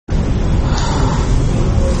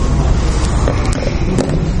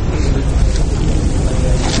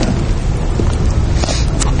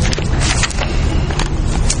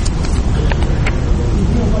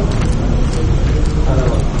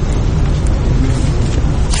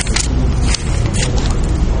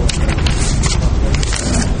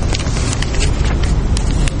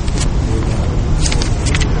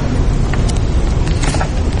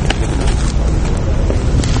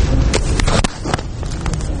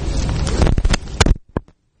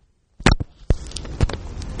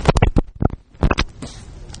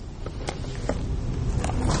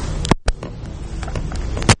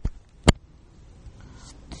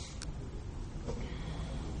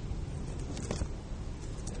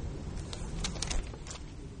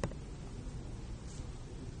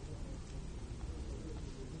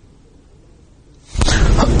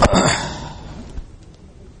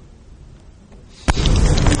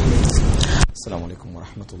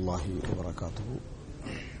الله وبركاته.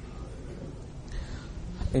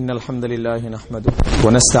 إن الحمد لله نحمده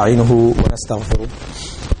ونستعينه ونستغفره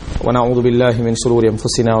ونعوذ بالله من شرور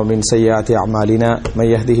أنفسنا ومن سيئات أعمالنا من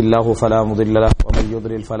يهده الله فلا مضل له ومن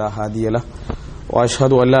يضلل فلا هادي له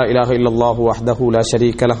وأشهد أن لا إله إلا الله وحده لا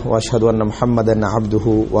شريك له وأشهد أن محمدا عبده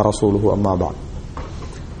ورسوله أما بعد.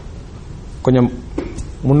 கொஞ்சம்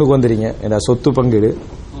முன்னுக்கு வந்துறீங்க. ஏன்னா சொத்து பங்கீடு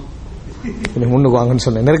கொஞ்சம் முன்னுக்கு வாங்கன்னு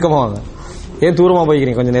சொன்னேன். நெருக்கமா வாங்க. ஏன் தூரமா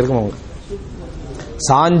போய்க்கிறீங்க? கொஞ்சம் நெருக்கமா வாங்க.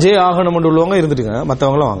 சாஞ்சே ஆகணும் உள்ளவங்க இருந்துட்டுங்க,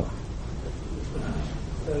 மற்றவங்களும் வாங்க.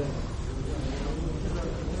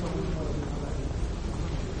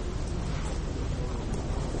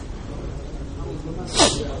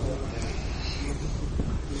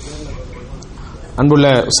 அன்புள்ள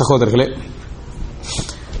சகோதரர்களே,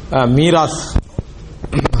 மீராஸ்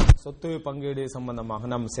சொத்து பங்கீடு சம்பந்தமாக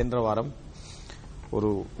நாம் சென்ற வாரம்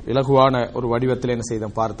ஒரு இலகுவான ஒரு வடிவத்தில் என்ன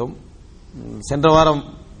செய்தோம் பார்த்தோம். சென்ற வாரம்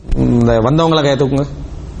இந்த வந்தவங்களை கையத்துக்குங்க.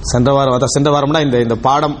 சென்ற வாரம்னா இந்த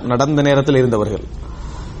பாடம் நடந்த நேரத்தில் இருந்தவர்கள்.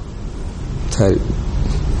 சரி,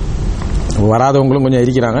 வராதவங்களும் கொஞ்சம்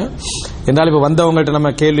இருக்கிறாங்க. என்றாலும் இப்ப வந்தவங்கள்ட்ட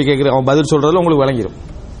நம்ம கேள்வி கேட்கிறோம், அவன் பதில் சொல்றதுல உங்களுக்கு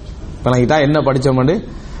விளங்கிட்டா என்ன படிச்சோம்னு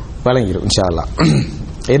விளங்கிடும் இன்ஷா அல்லாஹ்.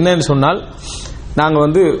 என்னன்னு சொன்னால்,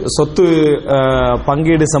 நாங்க சொத்து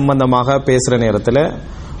பங்கீடு சம்பந்தமாக பேசுற நேரத்தில்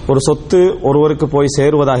ஒரு சொத்து ஒருவருக்கு போய்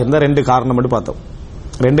சேருவதாக இருந்தால் ரெண்டு காரணம் மட்டும் பார்த்தோம்.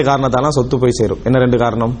 ரெண்டு காரணத்தால சொத்து போய் சேரும். என்ன ரெண்டு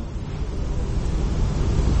காரணம்?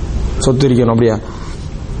 சொத்து இருக்கணும் அப்படியா?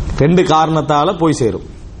 ரெண்டு காரணத்தால போய் சேரும்.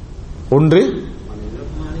 ஒன்று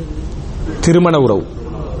திருமண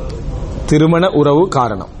உறவு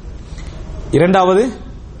காரணம். இரண்டாவது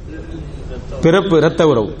பிறப்பு இரத்த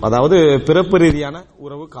உறவு, அதாவது பிறப்பு ரீதியான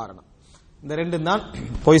உறவு காரணம். இந்த ரெண்டும் தான்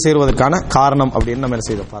போய் சேருவதற்கான காரணம் அப்படின்னு நம்ம என்ன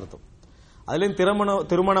செய்த பார்த்தோம். அதுலயும்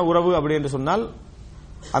திருமண உறவு அப்படி என்று சொன்னால்,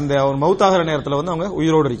 அந்த ஒரு மௌத்தாகிற நேரத்தில் அவங்க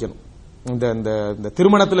உயிரோடு இருக்கணும். இந்த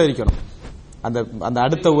திருமணத்தில் இருக்கணும். அந்த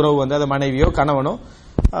அடுத்த உறவு அந்த மனைவியோ கணவனோ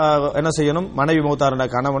என்ன செய்யணும்? மனைவி மௌத்தாரண்டா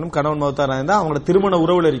கணவன் மௌத்தாரா இருந்தா அவங்களோட திருமண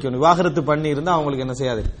உறவுல இருக்கணும். விவாகரத்து பண்ணி இருந்தா அவங்களுக்கு என்ன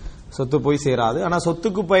செய்யாது? சொத்து போய் சேராது. ஆனா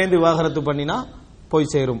சொத்துக்கு பயந்து விவாகரத்து பண்ணினா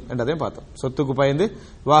போய் சேரும் என்றதையும் பார்த்தோம். சொத்துக்கு பயந்து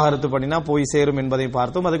விவாகரத்து பண்ணினா போய் சேரும் என்பதையும்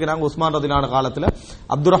பார்த்தோம். அதுக்கு நாங்கள் உஸ்மான் ரதிலான காலத்தில்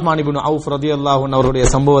அப்துல் ரஹ்மான் இப்னு அவுஃப் ரலியல்லாஹு அன்ஹு அவருடைய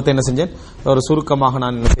சம்பவத்தை என்ன செஞ்சேன்? ஒரு சுருக்கமாக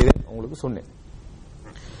நான் என்ன செய்தேன் உங்களுக்கு சொன்னேன்.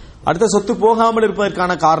 அடுத்த சொத்து போகாமல்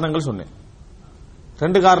இருப்பதற்கான காரணங்கள் சொன்னேன்.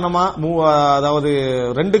 ரெண்டு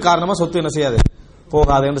காரணமா சொத்து என்ன செய்யாது?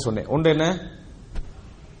 போகாது என்று சொன்னேன். ஒன்று என்ன?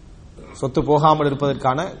 சொத்து போகாமல்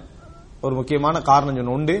இருப்பதற்கான ஒரு முக்கியமான காரணம்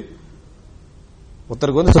சொன்னேன். ஒன்று,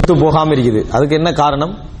 ஒருத்தருக்கு சொத்து போகாம இருக்குது. அதுக்கு என்ன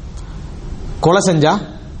காரணம்? கொலை செஞ்சா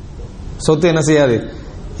சொத்து என்ன செய்யாது?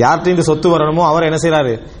 யார்கிட்ட சொத்து வரணுமோ அவர் என்ன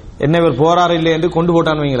செய்யறாரு? என்ன இவர் போறாரு இல்லை என்று கொண்டு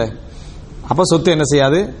போட்டான்னு வைங்களேன், அப்ப சொத்து என்ன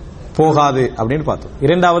செய்யாது? போகாது அப்படின்னு பார்த்தோம்.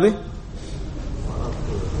 இரண்டாவது,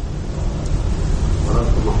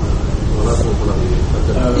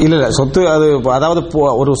 இல்ல சொத்து அதாவது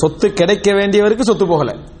ஒரு சொத்து கிடைக்க வேண்டியவருக்கு சொத்து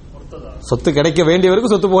போகல, சொத்து கிடைக்க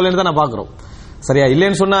வேண்டியவருக்கு சொத்து போகலன்னு தான் நான் பாக்குறோம். சரியா?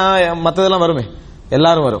 இல்லைன்னு சொன்னா மத்ததெல்லாம் வருமே,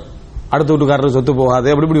 எல்லாரும் வரும். அடுத்த வீட்டுக்காரருக்கு சொத்து போகாது,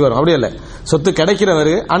 அப்படி இப்படி வரும். அப்படி இல்ல, சொத்து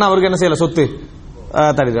கிடைக்கிறவரு ஆனா அவருக்கு என்ன செய்யல? சொத்து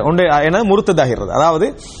தடுக்க ஒன்று என்ன? முர்த்ததாகிறது, அதாவது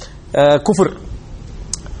குஃபர்.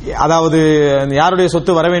 அதாவது யாருடைய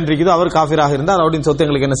சொத்து வர வேண்டியிருக்குதோ அவர் காஃபிராக இருந்தால் அவருடைய சொத்து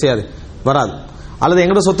எங்களுக்கு என்ன செய்யாது? வராது. அல்லது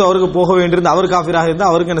எங்களோட சொத்து அவருக்கு போக வேண்டியிருந்தா அவர் காஃபிராக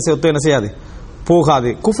இருந்தால் அவருக்கு என்ன சொத்து என்ன செய்யாது? போகாது.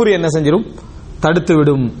 குஃபர் என்ன செஞ்சிடும்? தடுத்து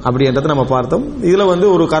விடும் அப்படின்றத நம்ம பார்த்தோம். இதுல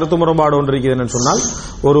ஒரு கருத்து முரண்பாடு ஒன்று இருக்குது. என்னன்னு சொன்னால்,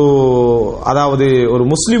 அதாவது ஒரு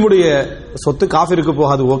முஸ்லிமுடைய சொத்து காஃபிருக்கு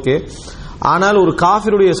போகாது, ஓகே. ஆனால் ஒரு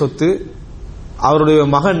காஃபிருடைய சொத்து அவருடைய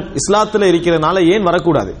மகன் இஸ்லாத்துல இருக்கிறதுனால ஏன்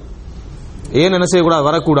வரக்கூடாது? ஏன் என்ன செய்யக்கூடாது?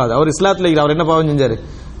 வரக்கூடாது. அவர் இஸ்லாத்துல இருக்கிற, அவர் என்ன பாவம் செஞ்சாரு?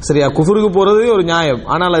 சரியா? குஃபருக்கு போறது ஒரு நியாயம்.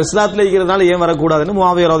 ஆனால் இஸ்லாத்துல இருக்கிறதுனால ஏன் வரக்கூடாதுன்னு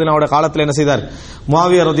முஆவியா ரலியல்லாஹு அன்ஹு காலத்துல என்ன செய்தார்?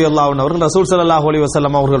 முஆவியா ரலியல்லாஹு அன்ஹு அவர்கள் ரசூல் ஸல்லல்லாஹு அலைஹி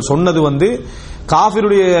வஸல்லம் அவர்கள் சொன்னது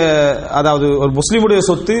காஃபிருடைய, அதாவது ஒரு முஸ்லிமுடைய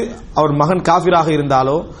சொத்து அவர் மகன் காஃபிராக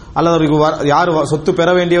இருந்தாலோ அல்லது அவருக்கு யார் சொத்து பெற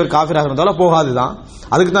வேண்டியவர் காஃபிராக இருந்தாலோ போகாதுதான்.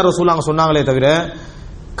 அதுக்கு தான் ரசூலுல்லாஹ் சொன்னாங்களே தவிர,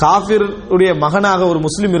 காஃபிருடைய மகனாக ஒரு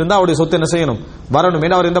முஸ்லிம் இருந்தா அவருடைய சொத்து என்ன செய்யணும்? வரணும்.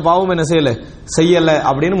 ஏன்னா அவர் எந்த பாவமும் என்ன செய்யல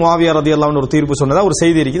அப்படின்னு முஆவியா ரலியல்லாஹு அன்ஹு ஒரு தீர்ப்பு சொன்னதா ஒரு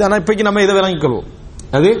செய்தி இருக்குது. ஆனா இப்போக்கு நம்ம இதை விளங்கிக்கொள்வோம்.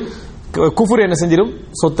 அது குஃபர் என்ன செஞ்சிடும்?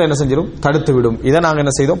 சொத்தை என்ன செஞ்சிடும்? தடுத்து விடும். இதை நாங்க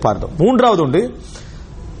என்ன செய்தோம் பார்த்தோம். மூன்றாவது உண்டு,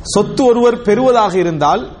 சொத்து ஒருவர் பெறுவதாக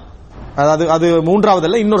இருந்தால், அதாவது அது மூன்றாவது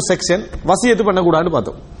அல்ல, இன்னொரு செக்ஷன், வசியத்து பண்ணக்கூடாதுன்னு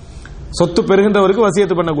பார்த்தோம். சொத்து பெறுகின்றவருக்கு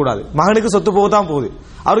வசியத்து பண்ணக்கூடாது. மகனுக்கு சொத்து போகத்தான் போகுது,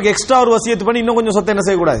 அவருக்கு எக்ஸ்ட்ரா ஒரு வசியத்து பண்ணி இன்னும் கொஞ்சம் சொத்தை என்ன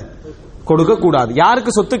செய்யக்கூடாது? கொடுக்க கூடாது.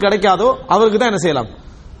 யாருக்கு சொத்து கிடைக்காதோ அவருக்கு தான் என்ன செய்யலாம்?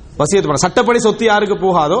 வசியத்து பண்ண. சட்டப்படி சொத்து யாருக்கு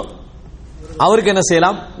போகாதோ அவருக்கு என்ன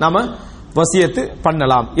செய்யலாம்? நாம வசியத்து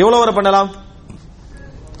பண்ணலாம். எவ்வளவு வரை பண்ணலாம்?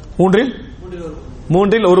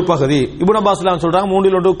 மூன்றில் ஒரு பகுதி. இப்னு அப்பாஸ் சொல்றாங்க,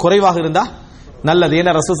 மூன்றில் ஒன்று குறைவாக இருந்தா நல்லது.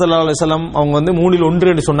 ஏன்னா ரசூல் ஸல்லல்லாஹு அலைஹி வஸல்லம் அவங்க வந்து 3ல்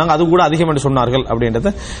 1 என்று சொன்னாங்க, அது கூட அதிகம் என்று சொன்னார்கள்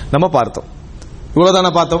அப்படின்றத நம்ம பார்த்தோம்.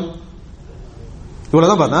 இவ்வளவுதானே பார்த்தோம்,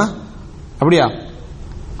 இவ்வளவுதான் பார்த்தா அப்படியா?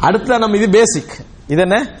 அடுத்த நம்ம இது பேசிக், இது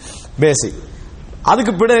என்ன பேசிக்.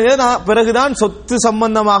 அதுக்கு பிறகுதான் சொத்து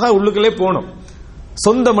சம்பந்தமாக உள்ளுக்குள்ளே போனோம்.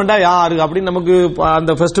 சொந்தம்ண்டா யாரு அப்படின்னு நமக்கு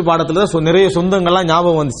அந்த ஃபர்ஸ்ட் பாடத்துல நிறைய சொந்தங்கள்லாம்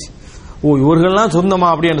ஞாபகம் வந்துச்சு. ஓ இவர்கள்லாம் சொந்தமா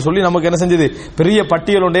அப்படின்னு சொல்லி நமக்கு என்ன செஞ்சது, பெரிய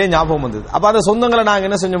பட்டியலுடைய ஞாபகம் வந்தது. அப்ப அந்த சொந்தங்களை நாங்க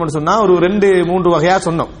என்ன செஞ்சோம்னு சொன்னா ஒரு 2-3 வகையா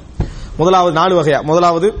சொன்னோம். முதலாவது 4 வகையா.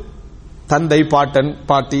 முதலாவது தந்தை, பாட்டன்,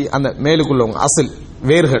 பாட்டி, அந்த மேலுக்குள்ளவங்க அசில்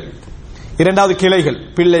வேர்கள். இரண்டாவது கிளைகள்,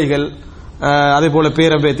 பிள்ளைகள், அதே போல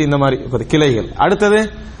பேரம்பேத்தி, இந்த மாதிரி கிளைகள். அடுத்தது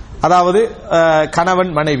அதாவது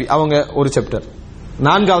கணவன் மனைவி, அவங்க ஒரு சாப்டர்.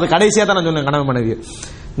 நான்காவது கடைசியா தான் நான் சொன்னேன் கணவன் மனைவி.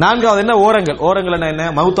 நான்காவது என்ன ஓரங்கள். ஓரங்கள் என்ன,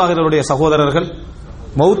 மௌத்தாகினருடைய சகோதரர்கள்,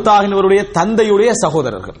 மௌத்தாகினருடைய தந்தையுடைய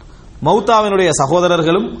சகோதரர்கள், மௌத்தாவினுடைய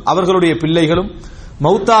சகோதரர்களும் அவர்களுடைய பிள்ளைகளும்,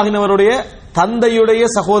 மௌத்தாகினவருடைய தந்தையுடைய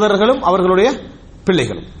சகோதரர்களும் அவர்களுடைய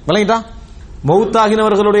பிள்ளைகளும். விளங்கிட்டா?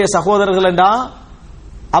 மௌத்தாகினவர்களுடைய சகோதரர்கள் என்றா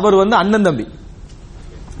அவர் வந்து அண்ணன் தம்பி,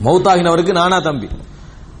 மௌத்தாகினவருக்கு நானா தம்பி.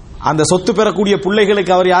 அந்த சொத்து பெறக்கூடிய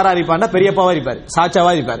பிள்ளைகளுக்கு அவர் யாரா இருப்பார்னா பெரியப்பாவா இருப்பார்,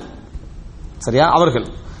 சாச்சாவா இருப்பார். சரியா? அவர்கள்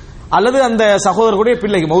அல்லது அந்த சகோதரர்களுடைய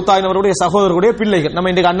பிள்ளைகள், மௌத்தாகினவருடைய சகோதரர்களுடைய பிள்ளைகள். நம்ம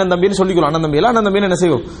இன்றைக்கு அண்ணன் தம்பின்னு சொல்லிக்கொள்ளும், அண்ணன் தம்பி அண்ணன் தம்பின்னு என்ன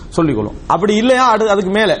செய்வோம் சொல்லிக்கொள்ளும். அப்படி இல்லையா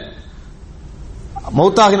அதுக்கு மேல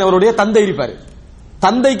மௌத்தாகினவருடைய தந்தை இருப்பாரு,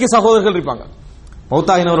 தந்தைக்கு சகோதரர்கள் இருப்பாங்க.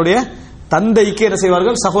 மௌத்தாகினவருடைய தந்தைக்கு என்ன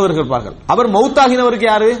செய்வார்கள், சகோதரர்கள் இருப்பார்கள். அவர் மௌத்தாகினவருக்கு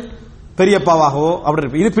யாரு, பெரியப்பாவாகவோ அப்படி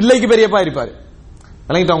இருப்பார். இது பிள்ளைக்கு பெரியப்பா இருப்பாரு.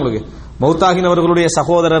 விளங்கிட்டா உங்களுக்கு? மௌத்தாகினவர்களுடைய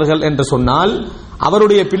சகோதரர்கள் என்று சொன்னால்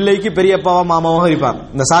அவருடைய பிள்ளைக்கு பெரியப்பாவா மாமாவாக இருப்பார்,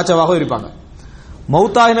 இந்த சாச்சவாக இருப்பாங்க.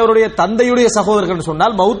 மௌத்தாகினவருடைய தந்தையுடைய சகோதரர்கள்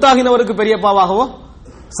சொன்னால் மௌத்தாகினவருக்கு பெரியப்பாவாகவோ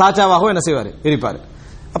சாச்சாவாகவோ என்ன செய்வார், இருப்பார்.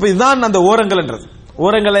 அப்ப இதுதான் அந்த ஓரங்கள் என்றது.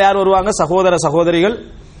 ஓரங்கள்ல யார் வருவாங்க, சகோதர சகோதரிகள்,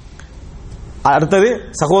 அடுத்தது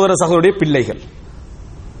சகோதர சகோதரிய பிள்ளைகள்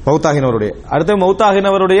மௌத்தாகினவருடைய, அடுத்து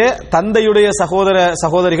மௌத்தாகினவருடைய தந்தையுடைய சகோதர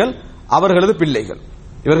சகோதரிகள், அவர்களது பிள்ளைகள்,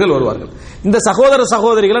 இவர்கள் வருவார்கள். இந்த சகோதர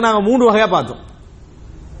சகோதரிகளை நாங்க 3 வகையா பார்த்தோம்.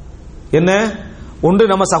 என்ன ஒன்று,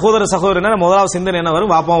 நம்ம சகோதர சகோதரனா முதலாவது சிந்தனை என்ன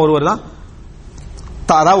வரும், வாப்பா ஒருவர் தான்,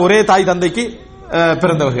 அதாவது ஒரே தாய் தந்தைக்கு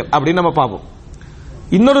பிறந்தவர்கள் அப்படின்னு நம்ம பார்ப்போம்.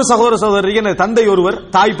 இன்னொரு சகோதர சகோதரிக்கு தந்தை ஒருவர்,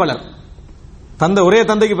 தாய் பலர், தந்தை ஒரே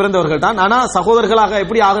தந்தைக்கு பிறந்தவர்கள் தான், ஆனா சகோதரர்களாக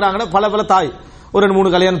எப்படி ஆகுறாங்கன்னா பல பல தாய், ஒரு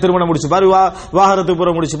 2-3 கல்யாணம் திருமணம் முடிச்சுப்பார், விவாகரத்து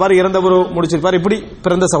பூர்வம் முடிச்சுப்பார், இறந்த பூர்வம் முடிச்சிருப்பார், இப்படி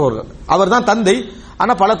பிறந்த சகோதரர்கள். அவர் தான் தந்தை,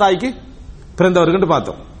 ஆனா பல தாய்க்கு பிறந்தவர்கள்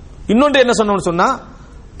பார்த்தோம். இன்னொன்று என்ன சொன்னோம்னு சொன்னா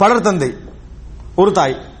பலர் தந்தை ஒரு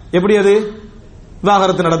தாய், எப்படி அது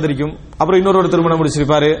விவாகரத்து நடந்திருக்கும், அப்புறம் இன்னொரு திருமணம்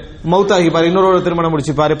முடிச்சிருப்பாரு, மௌத்தாகிப்பாரு, இன்னொரு திருமணம்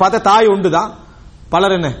முடிச்சிருப்பாரு, பார்த்தா தாய் உண்டு தான்,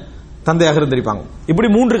 பலர் என்ன தந்தையாக இருந்திருப்பாங்க. இப்படி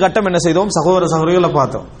 3 கட்டம் என்ன செய்தோம், சகோதர சகோதரிகளை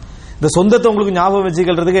பார்த்தோம். இந்த சொந்தத்தை உங்களுக்கு ஞாபகம்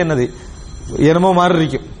வச்சுக்கிறதுக்கு என்னது என்னமோ மாதிரி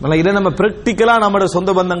இருக்கும். இதை நம்ம பிராக்டிக்கலா நம்மளோட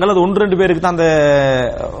சொந்த பந்தங்கள் அது 1-2 பேருக்கு தான் அந்த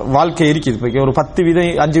வாழ்க்கை இருக்குது. இப்போ ஒரு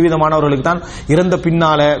 10-5 வீதமானவர்களுக்கு தான் இறந்த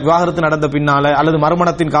பின்னால, விவாகரத்து நடந்த பின்னால அல்லது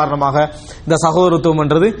மறுமணத்தின் காரணமாக இந்த சகோதரத்துவம்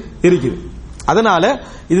என்றது இருக்குது. அதனால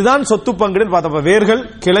இதுதான் சொத்து பங்குன்னு பார்த்தப்ப வேர்கள்,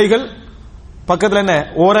 கிளைகள், பக்கத்துல என்ன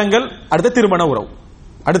ஓரங்கள், அடுத்து திருமண உறவு,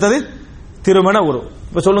 அடுத்தது திருமண உறவு.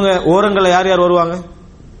 இப்ப சொல்லுங்க, ஓரங்கள்ல யார் யார் வருவாங்க,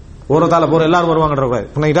 ஓரத்தால போற எல்லாரும் வருவாங்க.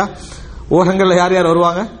 ஓரங்கள்ல யார் யார்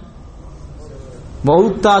வருவாங்க,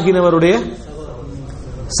 மௌத்தாகினவருடைய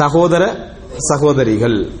சகோதர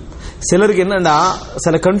சகோதரிகள். சிலருக்கு என்னன்னா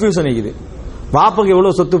சில கன்ஃபியூஷன் இருக்குது, வாப்புக்கு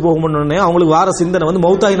எவ்வளவு சொத்து போகும்னு அவங்களுக்கு வார சிந்தனை வந்து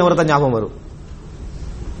மௌத்தாகினவரை தான் ஞாபகம் வரும்.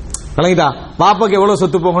 விளங்கிட்டா? வாப்பாக்கு எவ்வளவு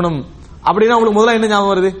சொத்து போகணும் அப்படின்னா உங்களுக்கு முதல்ல என்ன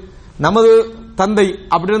ஞாபகம் வருது, நமது தந்தை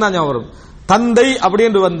அப்படின்னு தான் ஞாபகம் வரும். தந்தை அப்படி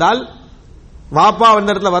என்று வந்தால் வாப்பா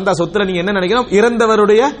அந்த இடத்துல வந்தா சொத்துல நீங்க என்ன நினைக்கணும்,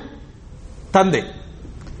 இறந்தவருடைய தந்தை,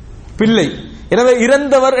 பிள்ளை. எனவே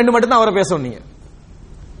இறந்தவர் என்று மட்டும்தான் அவரை பேசணும், நீங்க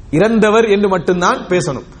இறந்தவர் என்று மட்டும்தான்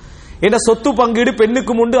பேசணும். ஏன்னா சொத்து பங்கீடு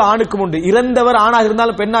பெண்ணுக்கும் உண்டு ஆணுக்கும் உண்டு. இறந்தவர் ஆணாக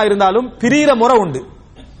இருந்தாலும் பெண்ணாக இருந்தாலும் பிரிகிற முறை உண்டு.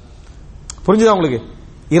 புரிஞ்சுதா உங்களுக்கு?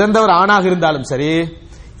 இறந்தவர் ஆணாக இருந்தாலும் சரி,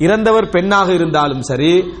 இறந்தவர் பெண்ணாக இருந்தாலும்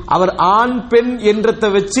சரி, அவர் ஆண் பெண் என்றதை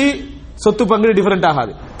வச்சு சொத்து பங்கீடு டிஃபரெண்ட்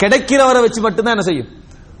ஆகாது. கிடைக்கிறவரை வச்சு மட்டும்தான் என்ன செய்யும்,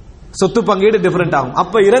 சொத்து பங்கீடு டிஃபரெண்ட் ஆகும்.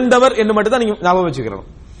 அப்ப இறந்தவர் என்று மட்டும் தான் நீங்க ஞாபகம் வச்சுக்கிறோம்.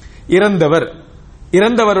 இறந்தவர்,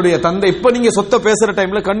 இறந்தவருடைய தந்தை. இப்ப நீங்க சொத்தை பேசுற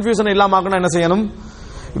டைம்ல கன்ஃபியூஷன் இல்லாம என்ன செய்யணும்,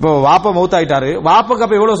 இப்போ வாப்பா மௌத்தாயிட்டாரு, வாப்பாக்கு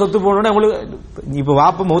அப்ப எவ்வளவு சொத்து போகணும்னு உங்களுக்கு, இப்ப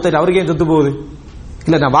வாப்பா மௌத்தாயிட்டு அவருக்கு ஏன் சொத்து போகுது,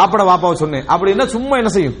 இல்ல நான் வாப்பட வாப்பாவை சொன்னேன் அப்படின்னா சும்மா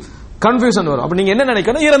என்ன செய்யும், கன்ஃபியூஷன் வரும். அப்ப நீங்க என்ன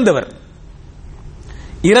நினைக்கணும், இறந்தவர்,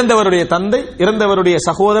 இறந்தவருடைய தந்தை, இறந்தவருடைய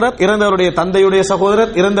சகோதரர், இறந்தவருடைய தந்தையுடைய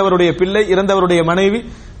சகோதரர், இறந்தவருடைய பிள்ளை, இறந்தவருடைய மனைவி,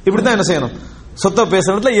 இப்படித்தான் என்ன செய்யணும் சொத்தை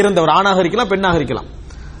பேசுறதுல. இறந்தவர் ஆணாக இருக்கலாம் பெண்ணாக இருக்கலாம்,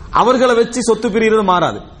 அவர்களை வச்சு சொத்து பிரிகிறது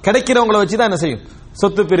மாறாது. கிடைக்கிறவங்களை வச்சு தான் என்ன செய்யும்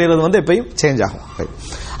சொத்து பிரிகிறது வந்து எப்பயும் சேஞ்ச் ஆகும்.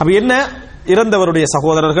 அப்ப என்ன இறந்தவருடைய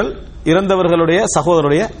சகோதரர்கள், இறந்தவர்களுடைய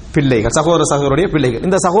சகோதரருடைய பிள்ளைகள், சகோதரருடைய பிள்ளைகள்.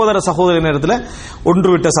 இந்த சகோதர நேரத்தில் ஒன்று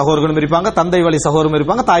விட்ட சகோதரர்களும் இருப்பாங்க, தந்தை வழி சகோதரரும்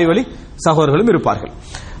இருப்பாங்க, தாய் வழி சகோதரர்களும் இருப்பார்கள்.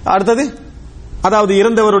 அடுத்தது அதாவது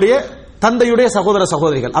இறந்தவருடைய தந்தையுடைய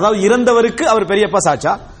சகோதரிகள், அதாவது இறந்தவருக்கு அவர் பெரியப்பா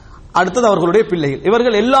சாச்சா, அடுத்தது அவர்களுடைய பிள்ளைகள்.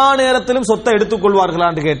 இவர்கள் எல்லா நேரத்திலும் சொத்தை எடுத்துக் கொள்வார்களா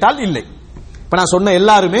என்று கேட்டால் இல்லை. இப்ப நான் சொன்ன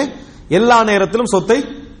எல்லாருமே எல்லா நேரத்திலும் சொத்தை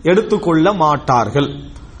எடுத்துக்கொள்ள மாட்டார்கள்.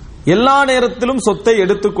 எல்லா நேரத்திலும் சொத்தை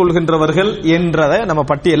எடுத்துக் கொள்கின்றவர்கள் என்றதை நம்ம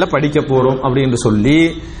பட்டியல படிக்க போறோம் அப்படின்னு சொல்லி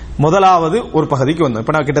முதலாவது ஒரு பகுதிக்கு வந்தோம்.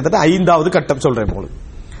 இப்ப நான் கிட்டத்தட்ட 5வது கட்டம் சொல்றேன் உங்களுக்கு.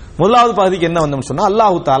 முதலாவது பகுதிக்கு என்ன வந்தோம்னு சொன்னா,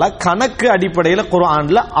 அல்லாஹு தாலா கணக்கு அடிப்படையில்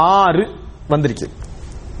குர்ஆன்ல 6 வந்திருக்கு.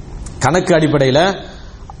 கணக்கு அடிப்படையில்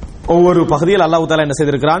ஒவ்வொரு பகுதியில் அல்லாஹு தாலா என்ன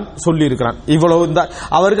செய்திருக்கிறான், சொல்லி இருக்கிறான். இவ்வளவு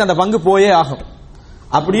அவருக்கு அந்த பங்கு போயே ஆகும்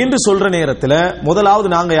அப்படின்னு சொல்ற நேரத்தில் முதலாவது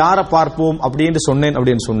நாங்க யாரை பார்ப்போம் அப்படின்னு சொன்னேன்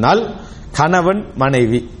அப்படின்னு சொன்னால், கணவன்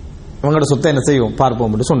மனைவி இவங்களோட சொத்தை என்ன செய்வோம்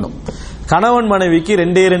பார்ப்போம் என்று சொன்னோம். கணவன் மனைவிக்கு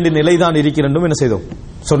 2 நிலை தான் இருக்கிறதும் என்ன செய்தோம்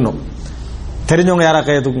சொன்னோம். தெரிஞ்சவங்க யாரா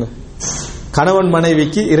கையை தூக்குங்க. கணவன்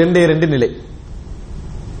மனைவிக்கு 2 நிலை.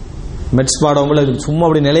 மெட்ஸ் பாடவங்கள சும்மா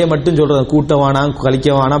அப்படி நிலையை மட்டும் சொல்றது, கூட்ட வேணாம், கழிக்க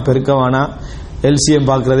வேணாம், பெருக்க வேணாம், எல்சிஎம்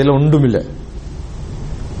பார்க்கறதுல ஒன்றும் இல்லை.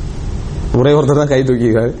 ஒரே ஒருத்தர் தான் கை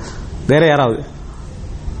தூக்கிக்கிறார். வேற யாராவது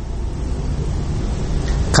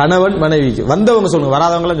கணவன் மனைவிக்கு வந்தவங்க சொல்லுங்க,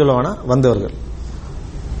 வராதவங்களும் சொல்ல வேணாம், வந்தவர்கள்.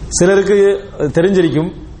 சிலருக்கு தெரிஞ்சிருக்கும்,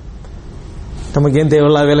 நமக்கு ஏன்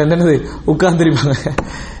தேவையில்லா வேலை என்னது உட்கார்ந்துருப்பாங்க.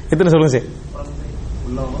 எத்தனை சொல்லுங்க சார்.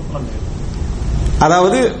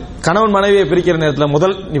 அதாவது கணவன் மனைவியை பிரிக்கிற நேரத்தில்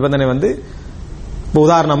முதல் நிபந்தனை வந்து,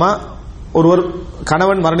 உதாரணமா ஒருவர்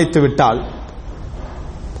கணவன் மரணித்து விட்டால்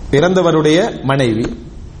இறந்தவருடைய மனைவி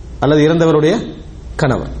அல்லது இறந்தவருடைய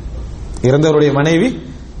கணவர், இறந்தவருடைய மனைவி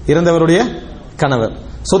இறந்தவருடைய கணவர்,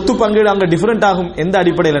 சொத்து பங்கீடு அங்க டிஃபரெண்ட் ஆகும். எந்த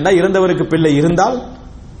அடிப்படையில்? இறந்தவருக்கு பிள்ளை இருந்தால்,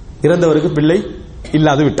 இறந்தவருக்கு பிள்ளை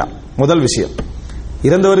இல்லாது விட்டால். முதல் விஷயம்,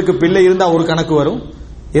 இறந்தவருக்கு பிள்ளை இருந்தா ஒரு கணக்கு வரும்,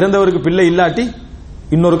 இறந்தவருக்கு பிள்ளை இல்லாட்டி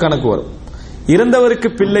இன்னொரு கணக்கு வரும். இறந்தவருக்கு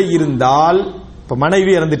பிள்ளை இருந்தால், இப்ப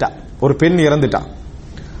மனைவி இறந்துட்டா, ஒரு பெண் இறந்துட்டா,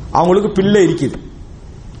 அவங்களுக்கு பிள்ளை இருக்குது,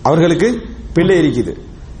 அவர்களுக்கு பிள்ளை இருக்குது.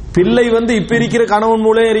 பிள்ளை வந்து இப்ப இருக்கிற கணவன்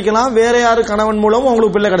மூலம் இருக்கலாம், வேற யாரு கணவன் மூலமும்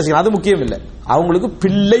அவங்களுக்கு பிள்ளை கிடைச்சிக்கலாம், அது முக்கியம் இல்லை. அவங்களுக்கு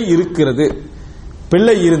பிள்ளை இருக்கிறது.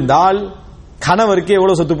 பிள்ளை இருந்தால் கணவருக்கு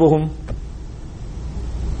எவ்வளவு சொத்து போகும்?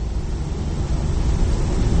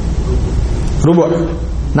 ரூபாய்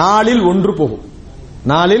 4/1 போகும்.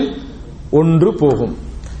 4/1 போகும்.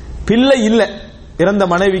 பிள்ளை இல்லை, இறந்த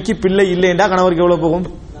மனைவிக்கு பிள்ளை இல்லைண்டா கணவருக்கு எவ்வளவு போகும்?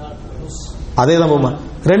 அதேதான் போகுமா?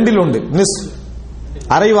 2/1 மிஸ்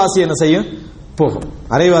அரைவாசி என்ன செய்யும் போகும்,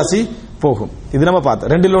 அரைவாசி போகும். இது நம்ம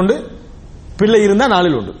பார்த்தோம். 2/1 பிள்ளை இருந்தா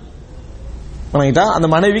 4/1. அந்த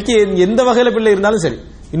மனைவிக்கு எந்த வகையில பிள்ளை இருந்தாலும் சரி,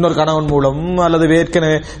 இன்னொரு கணவன் மூலம் அல்லது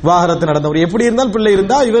ஏற்கனவே விவாகரத்து நடந்தவர் எப்படி இருந்தாலும் பிள்ளை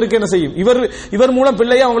இருந்தா இவருக்கு என்ன செய்யும், இவர் மூலம்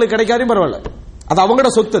பிள்ளையே அவங்களுக்கு கிடைக்காதையும் பரவாயில்ல, அது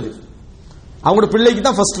அவங்களோட சொத்து, அது அவங்களோட பிள்ளைக்கு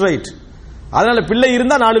தான் ஃபர்ஸ்ட் ரைட். அதனால பிள்ளை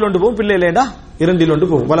இருந்தா 4/1 போகும், பிள்ளை இல்லையா 2/1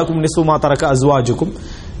 போகும். வலக்கும் நிஸ்ஃபு மா தரக அஸ்வாஜுக்கும்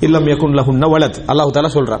இல்லம் யகுன் லஹுன்ன வலத், அல்லாஹ்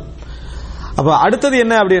தஆலா சொல்றார். அப்ப அடுத்தது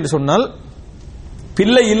என்ன அப்படின்னு சொன்னால்,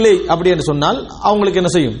 பிள்ளை இல்லை அப்படி என்று சொன்னால் அவங்களுக்கு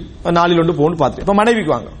என்ன செய்யும்? 4/1 போகும்னு பார்த்து. இப்ப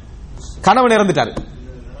மனைவிக்கு வாங்க, கணவன் இறந்துட்டாரு,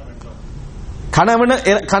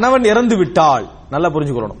 கணவன் இறந்து விட்டால் நல்லா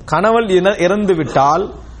புரிஞ்சுக்கணும், கணவன் இறந்து விட்டால்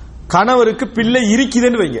கணவருக்கு பிள்ளை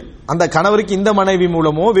இருக்குதுன்னு வைங்க, அந்த கணவருக்கு இந்த மனைவி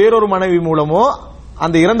மூலமோ வேறொரு மனைவி மூலமோ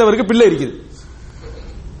அந்த இறந்தவருக்கு பிள்ளை இருக்குது.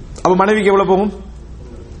 அப்ப மனைவிக்கு எவ்வளவு போகும்?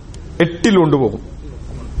 8/1 போகும்.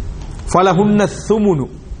 ஃபலஹுன்ன ஸுமுனு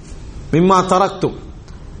மிம்மா தரக்தும்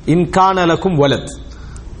இன் கான லகும் வலத்,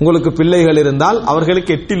 உங்களுக்கு பிள்ளைகள் இருந்தால்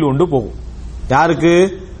அவர்களுக்கு 8/1 போகும். யாருக்கு?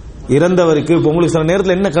 இறந்தவருக்கு. உங்களுக்கு சில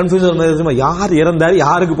நேரத்தில் என்ன கன்ஃபியூஷன், யார் இறந்தாரு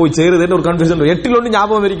யாருக்கு போய் சேருதுன்னு ஒரு கன்ஃபியூஷன். 8/1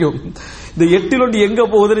 ஞாபகம் இருக்கும், இந்த 8/1 எங்க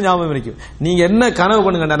போகுதுன்னு ஞாபகம் இருக்கும். நீங்க என்ன கனவு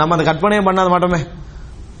பண்ணுங்க, நம்ம அந்த கற்பனையும் பண்ணாத மாட்டோமே,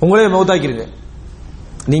 உங்களே மௌத்தாக்கிருங்க.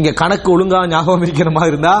 நீங்க கணக்கு ஒழுங்கா ஞாபகம் இருக்கிற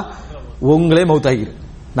மாதிரி இருந்தா உங்களே மௌத்தாக்கிரு.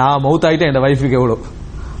 நான் மௌத்தாயிட்டேன், என் வைஃபுக்கு எவ்வளவு,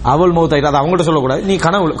 அவள் மௌத்தாயிட்டா, அது அவங்கள்ட்ட சொல்லக்கூடாது. நீ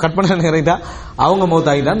கனவு கற்பனை நிறைந்தா அவங்க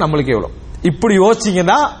மௌத்தாகிட்டா நம்மளுக்கு எவ்வளவு, இப்படி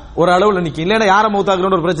யோசிச்சீங்கன்னா ஒரு அளவுல நிக்கும். இல்லைன்னா யாரை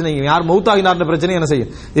மௌத்தாக்குறோம் ஒரு பிரச்சனை, யார் மௌத்தாகினார் பிரச்சனை என்ன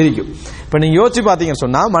செய்யும் இருக்கும். இப்ப நீங்க யோசிச்சு பாத்தீங்கன்னு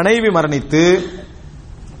சொன்னா, மனைவி மரணித்து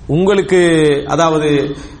உங்களுக்கு அதாவது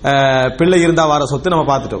பிள்ளை இருந்தா வர சொத்து நம்ம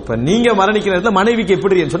பார்த்துட்டோம். இப்ப நீங்க மரணிக்கிற நேரத்தில் மனைவிக்கு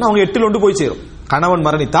எப்படி சொன்னா அவங்க 8/1 போய் சேரும். கணவன்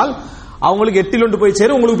மரணித்தால் அவங்களுக்கு 8/1 போய்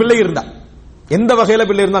சேரும். உங்களுக்கு பிள்ளை இருந்தா எந்த வகையில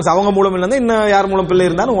பிள்ளை இருந்தாலும், அவங்க மூலம் இல்லைன்னா இன்னும் யார் மூலம் பிள்ளை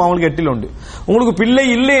இருந்தாலும் அவங்களுக்கு 8/1. உங்களுக்கு பிள்ளை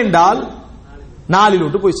இல்லை என்றால்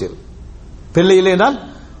 4/1 போய் சேரும். பிள்ளை இல்லை என்றால்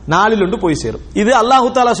 4/1 போய் சேரும். இது அல்லாஹு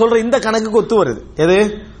தஆலா சொல்ற இந்த கணக்குக்கு ஒத்து வருது. எது?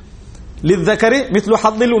 லிஸ்ஸகரி மிஸ்லு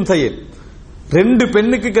ஹத்தில் உன்சையின், 2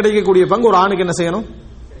 பெண்ணுக்கு கிடைக்கக்கூடிய பங்கு ஒரு ஆணுக்கு என்ன செய்யணும்,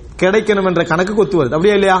 கிடைக்கணும் என்ற கணக்குக்கு ஒத்து வருது.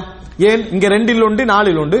 அப்படியே இல்லையா? ஏன் இங்க 2/1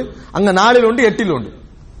 4/1, அங்க 4/1 8/1.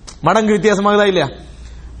 மடங்கு வித்தியாசமாகுதா இல்லையா?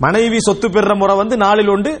 மனைவி சொத்து பெறுற முறை 4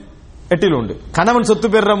 உண்டு 8 உண்டு. கணவன் சொத்து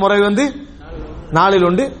பெறுற முறை 4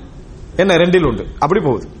 உண்டு 2 உண்டு. அப்படி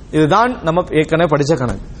போகுது. இதுதான் நம்ம ஏற்கனவே படிச்ச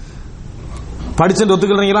கணக்கு. படிச்சுட்டு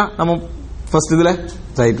ஒத்துக்கிறீங்களா? நம்ம ஃபர்ஸ்ட் இதுல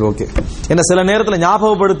ரைட் ஓகே. என்ன சில நேரத்தில்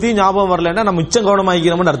ஞாபகப்படுத்தி ஞாபகம் வரலன்னா நம்ம மிச்சம்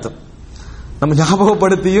கவனமாக்கிறோம்னு அர்த்தம். நம்ம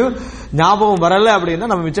ஞாபகப்படுத்தியும் ஞாபகம் வரல அப்படின்னா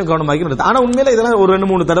நம்ம மிச்சம் கவனமாக்கி. ஆனா உண்மையில இதெல்லாம் ஒரு 2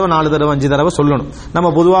 3 தடவை 4 தடவை 5 தடவை சொல்லணும். நம்ம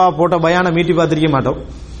பொதுவா போட்ட பயான மீட்டி பார்த்திருக்க மாட்டோம்.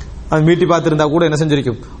 அது மீட்டி பார்த்திருந்தா கூட என்ன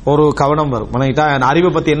செஞ்சிருக்கும், ஒரு கவனம் வரும். அறிவை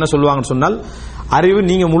பத்தி என்ன சொல்லுவாங்கன்னு சொன்னால், அறிவு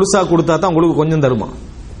நீங்க முழுசா கொடுத்தா தான் உங்களுக்கு கொஞ்சம் தருமா.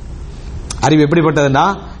 அறிவு எப்படிப்பட்டதுன்னா,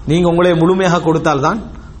 நீங்க உங்களே முழுமையாக கொடுத்தால்தான்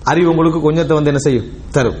அறிவு உங்களுக்கு கொஞ்சத்தை என்ன செய்யும்,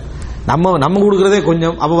 தரும். நம்ம கொடுக்கறதே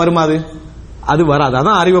கொஞ்சம், அப்ப வருமா அது வராது.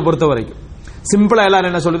 அதான் அறிவை பொறுத்த வரைக்கும். சிம்பிளா எல்லாரும்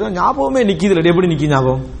என்ன சொல்லுது, ஞாபகமே நிக்குது. எப்படி நிக்கி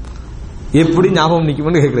ஞாபகம், எப்படி ஞாபகம்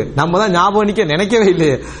நிக்கும்னு கேட்கிறேன். நம்ம தான் ஞாபகம் நிக்க நினைக்கவே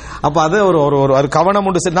இல்லையே. அப்ப அது ஒரு கவனம்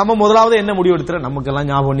உண்டு. நம்ம முதலாவது என்ன முடிவு எடுத்துறோம், நமக்கெல்லாம்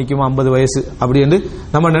ஞாபகம் நிக்குமா 50 வயசு அப்படின்னு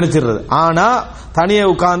நம்ம நினைச்சிடுறது. ஆனா தனியே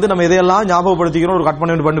உட்கார்ந்து நம்ம எதையெல்லாம் ஞாபகப்படுத்திக்கிறோம் ஒரு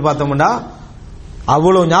கற்பனை பண்ணி பார்த்தோம்னா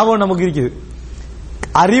அவ்வளவு ஞாபகம் நமக்கு இருக்குது.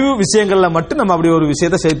 அறிவு விஷயங்கள்ல மட்டும் நம்ம அப்படி ஒரு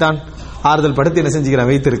விஷயத்தை சைத்தான் ஆறுதல் படுத்தி என்ன செஞ்சுக்கிறான்,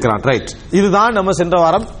 வைத்திருக்கிறான். ரைட். இதுதான் நம்ம சென்ற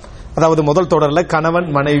வாரம், அதாவது முதல் தொடர்ல கணவன்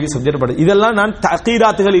மனைவி சப்ஜெக்ட் படுது. இதெல்லாம் நான்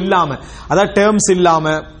தகீராத்துகள் இல்லாம, அதாவது டேர்ம்ஸ் இல்லாம,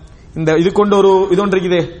 இந்த இது கொண்டு இது ஒன்று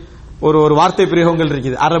இருக்குதே, ஒரு வார்த்தை பிரயோகங்கள்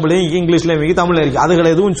இருக்குது, அரபுலையும் இங்கிலீஷ்லயும் தமிழ்ல இருக்கு. அதுகளை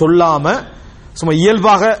எதுவும் சொல்லாம சும்மா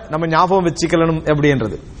இயல்பாக நம்ம ஞாபகம் வச்சுக்கணும்.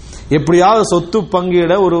 எப்படின்றது, எப்படியாவது சொத்து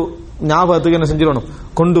பங்கீட ஒரு ஞாபகத்துக்கு என்ன செஞ்சிடணும்,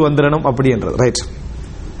 கொண்டு வந்துடணும் அப்படின்றது. ரைட்.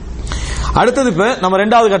 அடுத்தது இப்ப நம்ம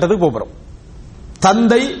 2வது கட்டத்துக்கு போறோம்.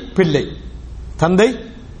 தந்தை பிள்ளை. தந்தை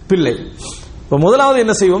பிள்ளை. இப்ப முதலாவது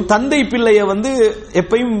என்ன செய்வோம், தந்தை பிள்ளைய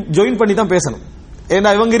எப்பயும் ஜாயின் பண்ணி தான் பேசணும். ஏன்னா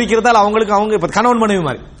இவங்க இருக்கிறதால அவங்களுக்கு, அவங்க இப்ப கணவன் மனைவி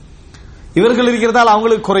மாதிரி இவர்கள் இருக்கிறதால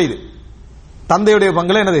அவங்களுக்கு குறையுது. தந்தையுடைய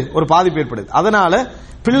பங்குல என்னது, ஒரு பாதிப்பு ஏற்படுது. அதனால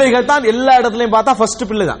பிள்ளைகள் தான் எல்லா இடத்துலயும் பார்த்தா ஃபர்ஸ்ட்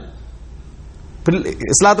பிள்ளை தான்.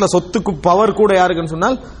 இஸ்லாத்துல சொத்துக்கு பவர் கூட யாருக்குன்னு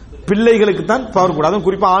சொன்னால் பிள்ளைகளுக்கு தான் பவர் கூட. அதுவும்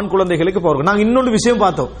குறிப்பா ஆண் குழந்தைகளுக்கு பவர். நாங்க இன்னொன்று விஷயம்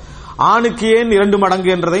பார்த்தோம், ஆணுக்கு ஏன் 2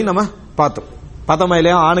 மடங்கு என்றதை நம்ம பார்த்தோமா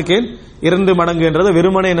இல்லையா? ஆணுக்கு ஏன் 2 மடங்கு என்றதை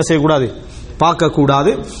வெறுமனே என்ன செய்யக்கூடாது, பார்க்க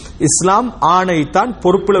கூடாது. இஸ்லாம் ஆணைத்தான்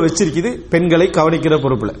பொறுப்புல வச்சிருக்குது, பெண்களை கவனிக்கிற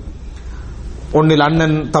பொறுப்புல. ஒன்னில்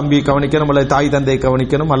அண்ணன் தம்பி கவனிக்கணும், அல்லது தாய் தந்தை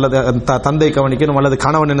கவனிக்கணும், அல்லது தந்தை கவனிக்கணும், அல்லது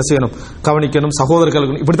கணவன் என்ன செய்யணும், கவனிக்கணும், சகோதரர்கள்.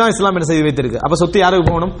 இப்படிதான் இஸ்லாம் என்ன செய்து வைத்திருக்கு. அப்ப சொத்து யாருக்கு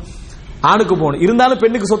போகணும், ஆணுக்கு போகணும். இருந்தாலும்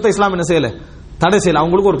பெண்ணுக்கு சொத்தை இஸ்லாம் என்ன செய்யல, தடை செய்யல.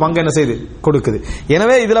 அவங்களுக்கு ஒரு பங்கு என்ன செய்து கொடுக்குது.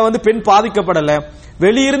 எனவே இதுல பெண் பாதிக்கப்படல.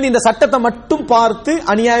 வெளியிருந்து இந்த சட்டத்தை மட்டும் பார்த்து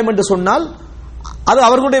அநியாயம் என்று சொன்னால் அது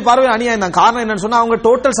அவர்களுடைய பார்வையில் அநியாயம் தான். காரணம் என்னன்னு சொன்னா, அவங்க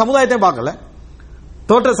டோட்டல் சமுதாயத்தை பார்க்கல,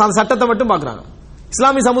 டோட்டல் சட்டத்தை மட்டும் பார்க்கறாங்க.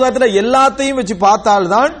 இஸ்லாமிய சமுதாயத்தில் எல்லாத்தையும் வச்சு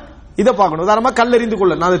பார்த்தால்தான் இதை பார்க்கணும். உதாரணமா கல்லறிந்து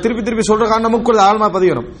கொள்ள, நான் திருப்பி திருப்பி சொல்ற காரணம் நமக்கு ஆழ்மா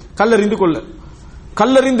பதியணும்.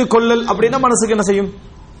 கல்லறிந்து கொள்ளல் அப்படின்னா மனசுக்கு என்ன செய்யும்,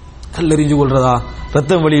 கல்லறிஞ்சு கொள்றதா,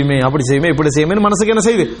 ரத்தம் வலியுமே, அப்படி செய்யுமே இப்படி செய்யுமே மனசுக்கு என்ன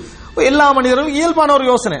செய்யுது. எல்லா மனிதர்களும் இயல்பான ஒரு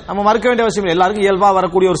யோசனை, நம்ம மறுக்க வேண்டிய அவசியம் இல்லை. எல்லாருக்கும் இயல்பா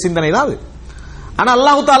வரக்கூடிய ஒரு சிந்தனை தான் அது. ஆனா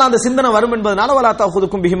அல்லாஹ் தஆலா அந்த சிந்தனை வரும் என்பதனால வலா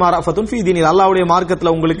தஅஹுதுக்கும் பிஹிமா ரஃபத்துன் ஃபீ தீனில், அல்லாஹ்வுடைய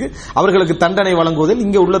மார்க்கத்தில் உங்களுக்கு அவர்களுக்கு தண்டனை வழங்குவதில்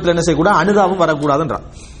இங்க உள்ளத்துல என்ன செய்யக்கூடாது, அனுதாபம் வரக்கூடாதுன்றான்.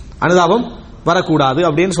 அனுதாபம் வரக்கூடாது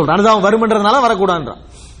அப்படின்னு சொல்றான். அனுதாபம் வரும்ன்றதுனால வரக்கூடாதுன்றான்.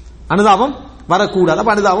 அனுதாபம் வரக்கூடாது.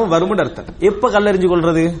 அப்ப அனுதாபம் வரும் அர்த்தம். எப்ப கல்லறிஞ்சு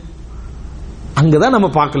கொள்றது, அங்கதான் நம்ம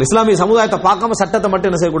பார்க்கல. இஸ்லாமிய சமுதாயத்தை பார்க்காம சட்டத்தை மட்டும்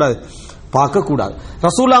என்ன செய்யக்கூடாது, பார்க்க கூடாது.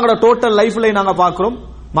 ரசூலுல்லாஹ்வோட டோட்டல் லைஃப்ல நாங்க பார்க்கிறோம்.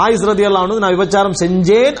 மாயிஸ் ரலியல்லாஹு அன்ஹு நான் விபச்சாரம்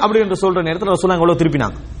செஞ்சேன் அப்படி என்று சொல்ற நேரத்தில் ரசூலுல்லாஹ் எவ்வளவு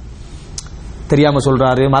திருப்பினாங்க. தெரியாம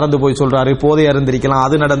சொல்றாரு, மறந்து போய் சொல்றாரு, போதை அருந்திருக்கலாம்,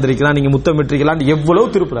 அது நடந்திருக்கலாம், நீங்க முத்தமிட்டிருக்கலாம், எவ்வளவு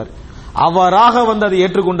திருப்புறாரு. அவராக அதை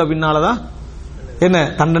ஏற்றுக்கொண்ட பின்னாலதான் என்ன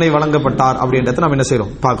தண்டனை வழங்கப்பட்டார் அப்படின்றத நம்ம என்ன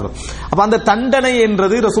செய்யறோம், பார்க்கிறோம். அப்ப அந்த தண்டனை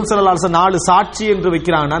என்றது ரசூல் ஸல்லல்லாஹு அலைஹி வஸல்லம் 4 சாட்சி என்று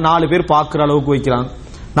வைக்கிறாங்கன்னா 4 பேர் பார்க்கிற அளவுக்கு வைக்கிறாங்க.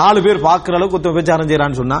 4 பேர் பார்க்கிற அளவுக்கு விபச்சாரம்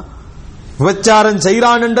செய்யறான்னு சொன்னா, விபச்சாரம்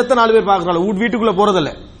செய்யறான்ன்றத 4 பேர் பார்க்கிற அளவு, வீட்டுக்குள்ள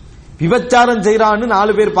போறதில்ல, விபச்சாரம் செய்யறான்னு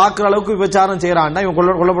 4 பேர் பார்க்கிற அளவுக்கு விபச்சாரம் செய்யறான்னா இவன்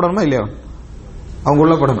கொல்லப்படணுமா இல்லையா, அவங்க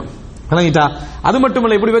கொல்லப்படணும். அது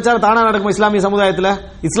மட்டுமல்ல, இப்படி விபச்சாரம் தானா நடக்கும் இஸ்லாமிய சமுதாயத்தில்.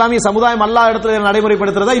 இஸ்லாமிய சமுதாயம் எல்லா இடத்துல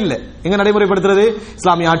நடைமுறைப்படுத்துறதா இல்ல. எங்க நடைமுறைப்படுத்துறது,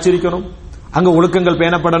 இஸ்லாமிய ஆட்சி இருக்கணும், அங்க ஒழுக்கங்கள்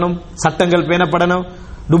பேணப்படணும், சட்டங்கள் பேணப்படணும்.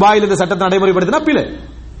 துபாயில் இந்த சட்டத்தை நடைமுறைப்படுத்தினா பிள்ளை.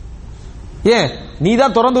 ஏன் நீ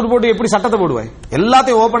தான் திறந்து போட்டு எப்படி சட்டத்தை போடுவாய்,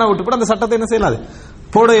 எல்லாத்தையும் ஓபனா விட்டு போட்டு அந்த சட்டத்தை என்ன செய்யலாது,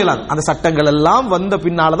 போட இயலாது. அந்த சட்டங்கள் எல்லாம் வந்த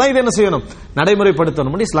பின்னால்தான் இதை என்ன செய்யணும்,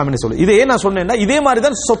 நடைமுறைப்படுத்தணும் இஸ்லாம் என்ன சொல்லு. இதே நான் சொன்னேன்னா இதே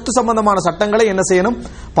மாதிரிதான் சொத்து சம்பந்தமான சட்டங்களை என்ன செய்யணும்,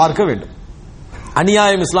 பார்க்க வேண்டும்.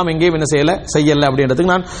 அநியாயம் இஸ்லாம் எங்கேயும் என்ன செய்யல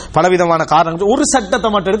அப்படின்றதுக்கு நான் பலவிதமான காரணங்கள். ஒரு சட்டத்தை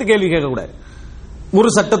மட்டும் எடுத்து கேள்வி கேட்கக்கூடாது, ஒரு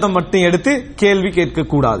சட்டத்தை மட்டும் எடுத்து கேள்வி கேட்க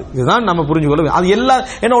கூடாது. இதுதான் நம்ம புரிஞ்சுக்கொள்ள. அது எல்லாம்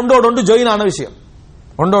என்ன ஒன்றோடு ஒன்று ஜாயின் ஆன விஷயம்,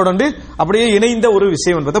 ஒன்றோடு ஒன்று அப்படியே இணைந்த ஒரு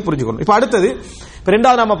விஷயம் என்பதை புரிஞ்சுக்கணும். இப்ப அடுத்தது, இப்ப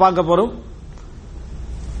 2வது நாம பார்க்க போறோம்,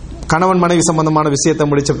 கணவன் மனைவி சம்பந்தமான விஷயத்தை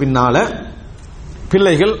முடிச்ச பின்னால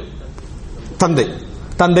பிள்ளைகள், தந்தை.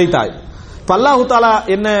 தந்தை தாய். இப்ப அல்லாஹு தஆலா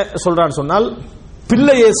என்ன சொல்றான்னு சொன்னால்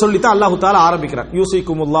பிள்ளையை சொல்லித்தான் அல்லாஹு தஆலா ஆரம்பிக்கிறான்.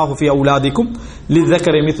 யூசிகுமுல்லாஹு ஃபீ அவுலாதிக்கும்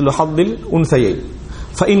லிذكر مثل حظ الأنثيين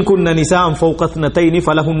فإن كن نساء فوق اثنتين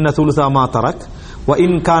فلهن ثلث ما ترك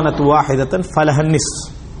وإن كانت واحدة فلها النصف.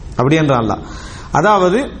 அப்படி என்றான் அல்லாஹ்.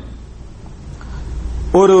 அதாவது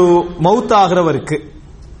ஒரு மௌத்தாகிறவருக்கு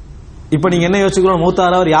இப்ப நீங்க என்ன யோசிக்கணும்,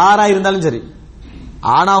 மௌத்தாகிறவர் யாரா இருந்தாலும் சரி,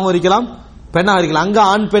 ஆணாகவும் இருக்கலாம் பெண்ணாக இருக்கலாம். அங்க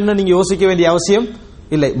ஆண் பெண்ணை நீங்க யோசிக்க வேண்டிய அவசியம்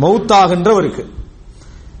இல்லை. மௌத்தாகின்றவருக்கு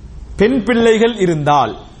பெண் பிள்ளைகள்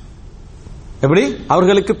இருந்தால், எப்படி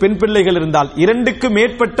அவர்களுக்கு பெண் பிள்ளைகள் இருந்தால், இரண்டுக்கு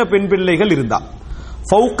மேற்பட்ட பெண் பிள்ளைகள் இருந்தால்,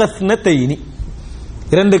 ஃபௌகஸ்னதைனி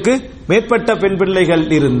இரண்டுக்கு மேற்பட்ட பெண் பிள்ளைகள்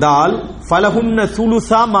இருந்தால், ஃபலஹுன்ன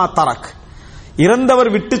சுலுசா மா தரக் இறந்தவர்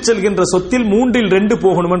விட்டு செல்கின்ற சொத்தில் 2/3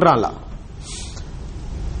 போகணும் என்றால்,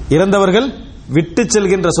 இறந்தவர்கள் விட்டு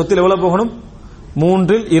செல்கின்ற சொத்தில் எவ்வளவு போகணும்?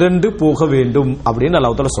 2/3 போக வேண்டும் அப்படின்னு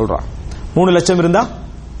அல்லாஹ் தஆலா சொல்றான். 3 லட்சம் இருந்தா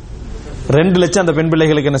 2 லட்சம் அந்த பெண்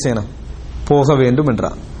பிள்ளைகளுக்கு என்ன செய்யணும்? போக வேண்டும்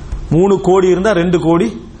என்றார். 3 கோடி இருந்தா 2 கோடி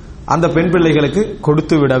அந்த பெண் பிள்ளைகளுக்கு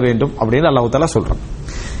கொடுத்து விட வேண்டும் அப்படின்னு அல்லாஹ் தஆலா சொல்றான்.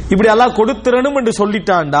 இப்படி அல்லாஹ் கொடுத்துறணும் என்று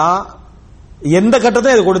சொல்லிட்டாண்டா எந்த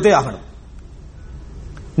கட்டத்தை அது கொடுத்தே ஆகணும்.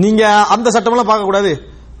 நீங்க அந்த சட்டமெல்லாம் பார்க்க கூடாது.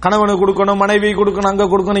 கணவனுக்கு கொடுக்கணும், மனைவி கொடுக்கணும், அங்க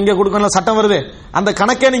கொடுக்கணும், இங்க கொடுக்கணும் சட்டம் வருது. அந்த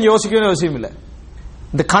கணக்கே நீங்க யோசிக்க வேண்டிய அவசியம் இல்லை.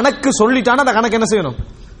 இந்த கணக்கு சொல்லிட்டானா அந்த கணக்கு என்ன செய்யணும்?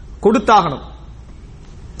 கொடுத்தாகணும்.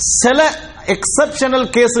 சில எக்ஸப்ஷனல்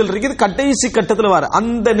கேஸ்கள் இருக்குது, கடைசி கட்டத்தில் வர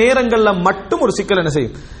அந்த நேரங்கள்ல மட்டும் ஒரு சிக்கல் என்ன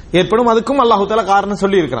செய்யும் ஏற்படும். அதுக்கும் அல்லாஹ் தஆலா காரணம்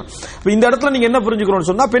சொல்லி இருக்கிறான். இந்த இடத்துல நீங்க என்ன புரிஞ்சுக்கணும்னு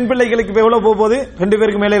சொன்னா, பெண் பிள்ளைகளுக்கு எவ்வளவு போகுது? 2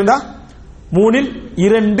 பேருக்கு மேல இருந்தா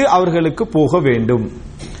 3/2 அவர்களுக்கு போக வேண்டும்.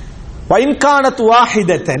 வைன்கானத்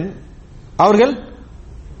வாஹிதத்தன் அவர்கள்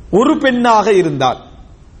ஒரு பெண்ணாக இருந்தால்,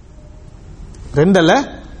 2 அல்ல,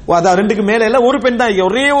 அதாவது 2க்கு மேல இல்ல, ஒரு பெண் தான்,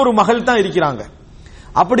 ஒரே ஒரு மகள் தான் இருக்கிறாங்க.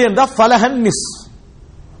 அப்படி இருந்தா ஃபலஹன் நிஸ்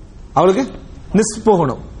அவளுக்கு நிஸ்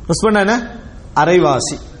போகணும். நிஸ் பண்ண என்ன?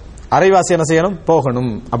 அரைவாசி. அரைவாசி என்ன செய்யணும்?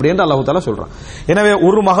 போகணும் அப்படி என்று அல்லாஹ் தஆலா சொல்றான். எனவே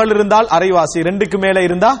ஒரு மகள் இருந்தால் அரைவாசி, 2க்கு மேல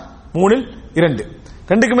இருந்தா 3/2.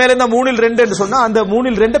 2க்கு மேல இருந்தா 3/2 என்று சொன்னா அந்த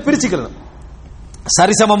 3/2 பிரிச்சுக்கணும்.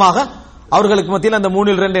 சரிசமமாக அவர்களுக்கு மத்தியில் அந்த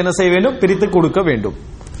 3/2 என்ன செய்ய வேண்டும்? பிரித்து கொடுக்க வேண்டும்.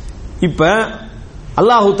 இப்ப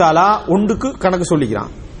அல்லாஹ் தஆலா 1க்கு கணக்கு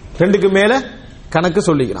சொல்லிக்கிறான், 2க்கு மேல கணக்கு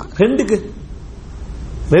சொல்லிக்கிறான்.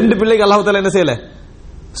 2 பிள்ளைக்கு அல்லாஹ் தஆலா என்ன செய்யல?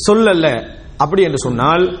 சொல்லல. அப்படி என்று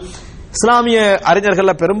சொன்னால் இஸ்லாமிய அறிஞர்கள்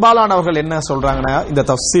பெரும்பாலானவர்கள் என்ன சொல்றாங்கன்னா, இந்த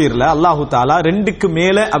தஃப்சீர்ல அல்லாஹ் தஆலா 2க்கு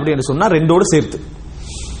மேல அப்படி என்று சொன்னா 2ஓடு சேர்த்து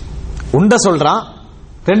உண்ட சொல்றான்,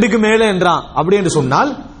 2க்கு மேல என்றான். அப்படி என்று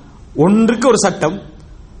சொன்னால் 1க்கு ஒரு சட்டம்,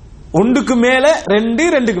 1க்கு மேல 2,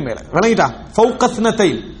 2க்கு மேல விளங்கிட்டா?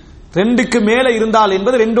 ஃபௌகஸ்னதைன் 2க்கு மேல இருந்தால்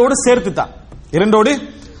என்பது 2ஓடு சேர்த்துத்தான், 2ஓடு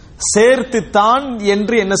சேர்த்துத்தான்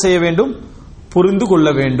என்று என்ன செய்ய வேண்டும்? புரிந்து கொள்ள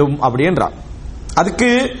வேண்டும் அப்படி என்றான். அதுக்கு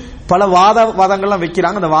பல வாதங்கள்லாம்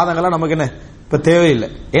வைக்கிறாங்க. அந்த வாதங்கள்லாம் நமக்கு என்ன இப்ப தேவையில்லை.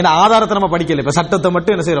 ஏன்னா ஆதாரத்தை நம்ம படிக்கல, இப்ப சட்டத்தை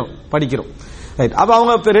மட்டும் என்ன செய்யறோம்? படிக்கிறோம். அப்ப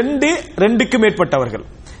அவங்க 2க்கு மேற்பட்டவர்கள்,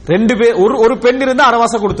 2 பேர், ஒரு பெண் இருந்தா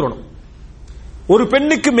அரைவாசம் கொடுத்துடணும். ஒரு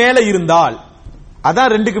பெண்ணுக்கு மேல இருந்தால்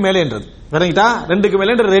அதான் 2க்கு மேல என்றது. விளங்கிட்டா? 2க்கு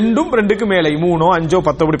மேல என்ற 2க்கு மேலே 3, 5,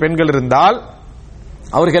 10 பெண்கள் இருந்தால்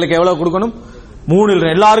அவர்களுக்கு எவ்வளவு கொடுக்கணும்?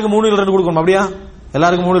 3/2. எல்லாருக்கும் 3/2 கொடுக்கணும். அப்படியா?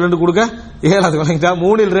 எல்லாருக்கும் 3/2 கொடுக்க இயலாது.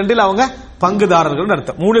 3/2 அவங்க பங்குதாரர்கள்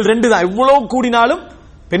அர்த்தம். 3/2 தான். எவ்வளவு கூடினாலும்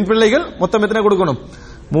பெண் பிள்ளைகள் மொத்தம் எத்தனை கொடுக்கணும்?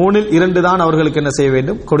 3/2 தான் அவர்களுக்கு என்ன செய்ய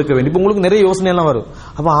வேண்டும்? கொடுக்க வேண்டும். இப்ப உங்களுக்கு நிறைய யோசனை எல்லாம் வரும்.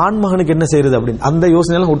 அப்ப ஆண்மகனுக்கு என்ன செய்யறது அப்படின்னு அந்த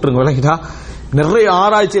யோசனை எல்லாம் விட்டுருங்க. விளங்கிட்டா? நிறைய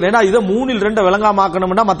ஆராய்ச்சி. ஏன்னா இதை 3/2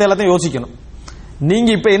 விளங்காமாக்கணும்னா மத்த எல்லாத்தையும் யோசிக்கணும். நீங்க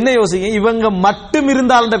இப்ப என்ன யோசிங்க? இவங்க மட்டும்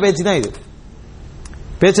இருந்தால் பேச்சு தான் இது.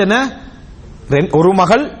 பேச்சு என்ன? ஒரு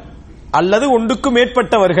மகள் அல்லது 1க்கு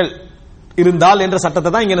மேற்பட்டவர்கள் இருந்தால் என்ற சட்டத்தை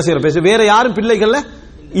தான் இங்க என்ன செய்யற பேசு. வேற யாரும் பிள்ளைகள்ல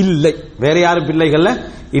இல்லை, வேற யாரும் பிள்ளைகள்ல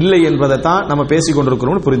இல்லை என்பதை தான் நம்ம பேசிக்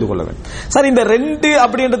கொண்டிருக்கிறோம் புரிந்து கொள்ள வேண்டும். சார், இந்த 2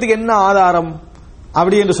 அப்படின்றதுக்கு என்ன ஆதாரம்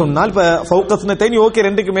அப்படி என்று சொன்னால், இப்ப ஃபௌகஸ்னதைன் ஓகே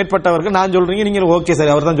 2க்கு மேற்பட்டவர்கள் நான் சொல்றீங்க, நீங்க ஓகே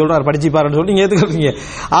சரி அவர் தான் சொல்றாரு படிச்சு பாருன்னு சொல்லி நீங்க ஏத்துக்கிறீங்க.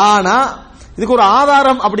 ஆனா இதுக்கு ஒரு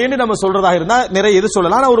ஆதாரம் அப்படின்னு நம்ம சொல்றதாக இருந்தா நிறைய எது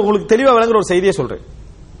சொல்லலாம். ஆனா உங்களுக்கு தெளிவா விளங்குற ஒரு செய்தியை சொல்றேன்.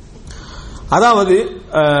 அதாவது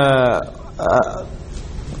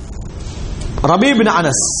ரபீ இப்னு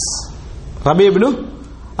அனஸ்,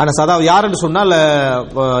 அதாவது யார் என்று சொன்னால்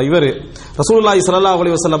இவர் ரசூலுல்லாஹி ஸல்லல்லாஹு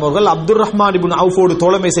அலைஹி வஸல்லம் அவர்கள் அப்துர் ரஹ்மான் இப்னு அவுஃபோடு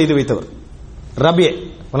தோழமை செய்து வைத்தவர் ரபீ.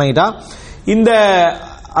 வணங்கிட்டா? இந்த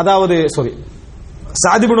அதாவது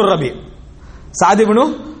சஅத் இப்னு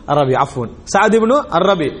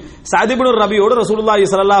ரபியோடு ரசூலுல்லாஹி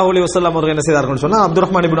ஸல்லல்லாஹு அலைஹி வஸல்லம் அவர்கள் என்ன செய்தார்கள் சொன்னா அப்துர்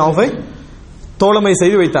ரஹ்மான் இப்னு அவுஃபை தோழமை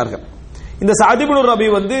செய்து வைத்தார்கள். இந்த சஅத் இப்னு ரபி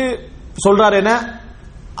சொல்றாரு என்ன,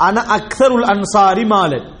 அன அக்ஸருல் அன்சாரி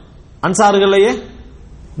மாலன், அன்சார்களையே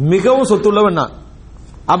மிகவும் சொத்துள்ளவன் நான்.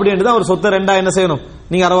 அப்படி என்றுதான் அவர் சொத்தை 2 என்ன செய்யணும்?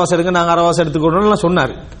 நீங்க அரவாசி எடுங்க, நாங்க அரவாசி எடுத்துக்கணும்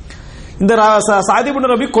சொன்னாரு. இந்த சாத்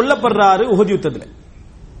இப்னு ரபி கொல்லப்படுறாரு உஹது யுத்தத்துல.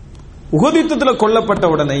 உஹது யுத்தத்துல கொல்லப்பட்ட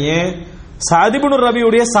உடனேயே சாத் இப்னு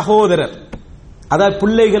ரபியுடைய சகோதரர், அதாவது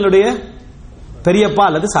பிள்ளைகளுடைய பெரியப்பா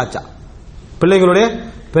அல்லது சாச்சா, பிள்ளைகளுடைய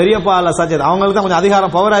பெரியப்பா அல்ல சாச்சா, அவங்களுக்கு தான் கொஞ்சம்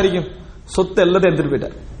அதிகாரம் பவரா இருக்கும், சொத்து எல்லாத்தையும் எடுத்துட்டு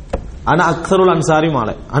போயிட்டார். ஆனா அக்ஸருல் அன்சாரி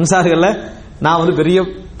மாலை, அன்சாரிகள்ல நான் பெரிய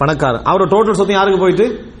பணக்காரன், அவரோட டோட்டல் சொத்து யாருக்கு போயிட்டு?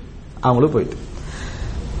 அவங்களுக்கு போயிட்டு.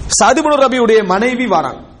 சாத் இப்னு ரபியுடைய மனைவி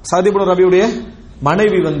வராங்க. சாத் இப்னு ரபியுடைய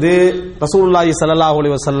மனைவி ரசூலுல்லாஹி ஸல்லல்லாஹு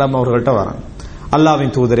அலைஹி வஸல்லம் அவர்கள்ட்ட வராங்க.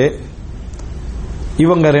 அல்லாஹ்வின் தூதரே,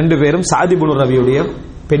 இவங்க ரெண்டு பேரும் சாத் இப்னு ரபியுடைய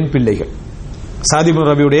பெண் பிள்ளைகள், சாத் இப்னு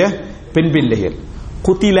ரபியுடைய பெண் பிள்ளைகள்.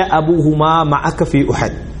 குதில அபூஹுமா மஅக ஃபீ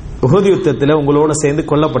உஹத், உஹது யுத்தத்தில் உங்களோட சேர்ந்து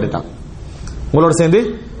கொல்லப்பட்டுட்டான், உங்களோட சேர்ந்து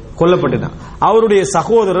கொல்லப்பட்டுட்டான். அவருடைய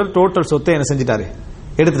சகோதரர் டோட்டல் சொத்தை என்ன செஞ்சிட்டாரு?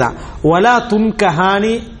 எடுத்துட்டான். வலா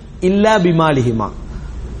துன்கஹானி இல்லா பிமாலிஹிமா,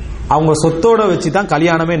 அவங்க சொத்தோட வச்சு தான்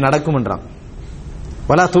கல்யாணமே நடக்கும்ன்றான்.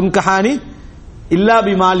 வலா துன்கஹானி இல்லா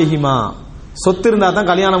பிமாலிஹிமா, சொத்து இருந்தா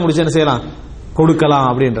தான் கல்யாணம் முடிச்சு என்ன செய்யலாம், கொடுக்கலாம்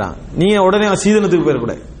அப்படின்றான். நீங்க உடனே சீதனத்துக்கு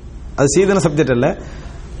போயிடக்கூடாது, அது சீதன சப்ஜெக்ட் இல்ல.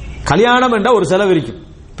 கல்யாணம் என்றா ஒரு செலவு இருக்கும்.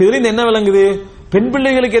 இதுல என்ன விளங்குது? பெண்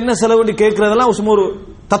பிள்ளைகளுக்கு என்ன செலவு கேட்கறதெல்லாம் சும்மா ஒரு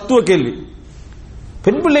தத்துவ கேள்வி.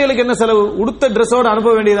 பெண் பிள்ளைகளுக்கு என்ன செலவு? உடுத்த டிரெஸோட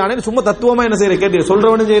அனுப்ப வேண்டியதானே, சும்மா தத்துவமா என்ன செய்யற கேட்டு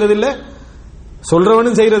சொல்றவனும் செய்யறதில்ல,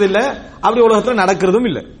 சொல்றவனும் செய்யறதில்ல, அப்படி உலகத்துல நடக்கிறதும்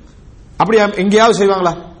இல்லை. அப்படி எங்கேயாவது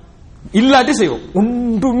செய்வாங்களா? இல்லாட்டி செய்வோம்.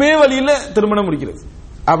 ஒன்றுமே வழியில திருமணம் முடிக்கிறது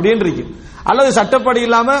அப்படின்னு இருக்கு. அல்லது சட்டப்படி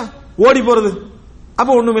இல்லாம ஓடி போறது, அப்ப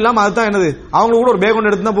ஒண்ணும் இல்லாம அதுதான் என்னது, அவங்க கூட ஒரு பேக் ஒன்று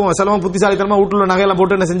எடுத்து தான் போவோம். செலவம் புத்திசாலித்தனமா வீட்டுல நகையெல்லாம்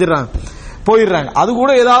போட்டு என்ன செஞ்சிடறாங்க, போயிடுறாங்க. அது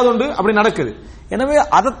கூட ஏதாவது ஒன்று அப்படி நடக்குது. எனவே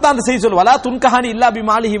அதைத்தான் அந்த செய்தி சொல்லுவா, வலா துன்கஹானி இல்லா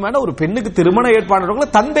பிமாலிஹிமான, ஒரு பெண்ணுக்கு திருமண ஏற்பாடு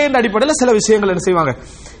தந்தையின் அடிப்படையில் சில விஷயங்கள் என்ன செய்வாங்க,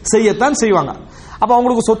 செய்யத்தான் செய்வாங்க. அப்ப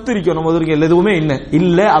அவங்களுக்கு சொத்து இருக்கணும், முதல் எதுவுமே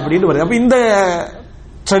இல்ல அப்படின்னு வருது. அப்ப இந்த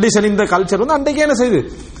ட்ரெடிஷன், இந்த கல்ச்சர் அன்றைக்கே என்ன செய்யுது,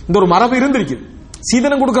 இந்த ஒரு மரபு இருந்திருக்கு.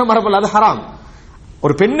 சீதனம் கொடுக்கிற மரபு இல்ல, அது ஹராம்.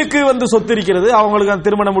 ஒரு பெண்ணுக்கு சொத்து இருக்கிறது, அவங்களுக்கு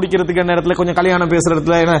திருமணம் முடிக்கிறதுக்கு நேரத்தில் கொஞ்சம் கல்யாணம் பேசுற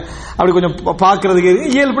இடத்துல என்ன அப்படி கொஞ்சம் பாக்குறதுக்கு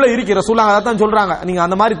இயல்புல இருக்கிற ரசூலுல்லாஹ் அதான் சொல்றாங்க. நீங்க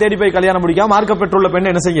அந்த மாதிரி தேடி போய் கல்யாணம் முடிக்காம மார்க்க பெற்றுள்ள பெண்ணை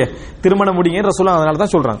என்ன செய்ய, திருமணம் முடிங்க ரசூலுல்லாஹ் அதனால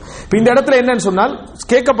தான் சொல்றாங்க. இப்ப இந்த இடத்துல என்னன்னு சொன்னால்,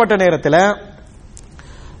 கேட்கப்பட்ட நேரத்தில்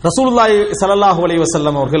ரசூலுல்லாஹி ஸல்லல்லாஹு அலைஹி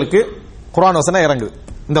வஸல்லம் அவர்களுக்கு குர்ஆன் வசனம் இறங்குது.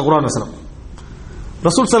 இந்த குர்ஆன் வசனம்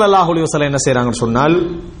ரசூல் ஸல்லல்லாஹு அலைஹி வஸல்லம் என்ன செய்யறாங்கன்னு சொன்னால்,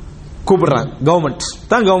 கூப்பிடுறாங்க. கவர்மெண்ட்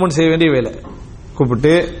தான், கவர்மெண்ட் செய்ய வேண்டிய வேலை.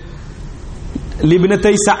 கூப்பிட்டு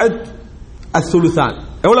லிப்னத்தை சஅத் அஸ்ஸுலுசான்,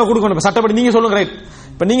 எவ்வளவு கொடுக்கணும் சட்டப்படி நீங்க சொல்லுங்க. ரைட்,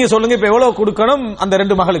 இப்ப நீங்க சொல்லுங்க, இப்ப எவ்வளவு கொடுக்கணும் அந்த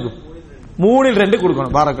ரெண்டு மகளுக்கு? 3/2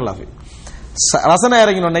 கொடுக்கணும். பாரக்கல்லாஹு ஃபீக். வசனம்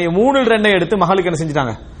இறங்கினோடனே 3/2 எடுத்து மகளுக்கு என்ன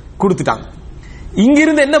செஞ்சிட்டாங்க, கொடுத்துட்டாங்க.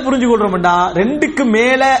 இங்கிருந்து என்ன புரிஞ்சு கொள்றோம்டா, 2க்கு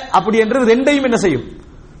மேல அப்படி என்றது 2ஐயும் என்ன செய்யும்,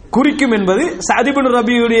 குறிக்கும் என்பது சாத் இப்னு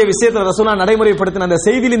ரபியுடைய விஷயத்துல ரசூலுல்லாஹ் நடைமுறைப்படுத்தின அந்த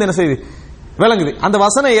செய்தியில என்ன செய்யுது, விளங்குது. அந்த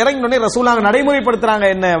வசனம் இறங்கினோடனே ரசூலுல்லாஹ் நடைமுறைப்படுத்துறாங்க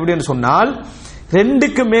என்ன அப்படின்னு சொன்னால்,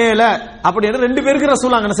 2க்கு மேல அப்படி 2 பேருக்கு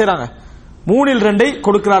ரசூலுல்லாஹ் என்ன செய்றாங்க, 3/2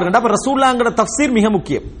 கொடுக்கிறார்கள். அப்ப ரசூலுல்லாஹ்ங்கற தஃப்சீர் மிக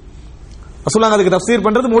முக்கியம். ரசூலுல்லாஹ் அதுக்கு தஃப்சீர்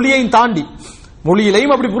பண்றது மொழியையும் தாண்டி,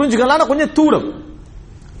 மொழியிலையும் அப்படி புரிஞ்சுக்கலாம், கொஞ்சம் தூரம்.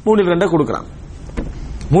 3/2 கொடுக்கிறாங்க,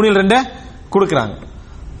 3/2 கொடுக்கிறாங்க.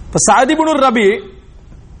 இப்ப சாத் இப்னு ரபி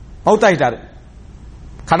மௌத்தாயிட்டாரு,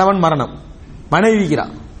 கணவன் மரணம், மனைவிக்கிறா.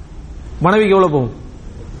 மனைவிக்கு எவ்வளவு போகும்?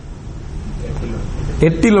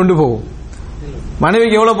 8/1 போகும்.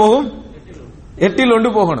 மனைவிக்கு எவ்வளவு போகும்?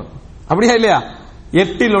 8/1 போகணும். அப்படியா இல்லையா?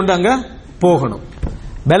 8/1 அங்க போகணும்.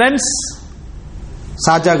 பேலன்ஸ்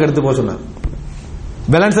சாச்சாக்கு எடுத்து போக சொன்னார்.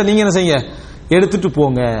 பேலன்ஸை நீங்க என்ன செய்யுங்க, எடுத்துட்டு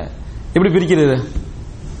போங்க. எப்படி பிரிக்கிறது?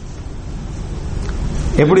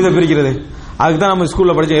 எப்படி இதை பிரிக்கிறது? அதுக்குதான் நம்ம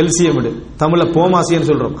ஸ்கூல்ல படிச்ச எல்சிஎம், தமிழ்ல போமாசின்னு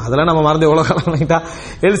சொல்றோம். அதெல்லாம் நம்ம மறந்து எவ்வளவு காலம்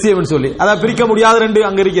எல்சிஎம் சொல்லி, அதான் பிரிக்க முடியாத 2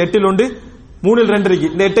 அங்க இருக்கு. 8/1 3/2 இருக்கு.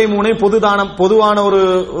 இந்த 8/3 பொதுவான ஒரு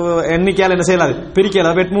எண்ணிக்கையால் என்ன செய்யலாது, பிரிக்கல.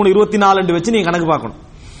 8/3 24 வச்சு நீங்க கணக்கு பார்க்கணும்.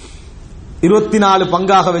 24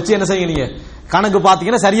 பங்காக வச்சு என்ன செய்யுங்க, நீங்க கணக்கு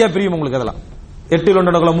பார்த்தீங்கன்னா சரியா பிரியும் உங்களுக்கு. அதெல்லாம்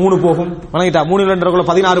 8/2 3 போகும், வணங்கிட்டா 3/2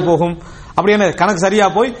 16 போகும். அப்படி என்ன கணக்கு சரியா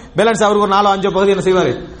போய் பேலன்ஸ் அவருக்கு ஒரு 4-5 பகுதி என்ன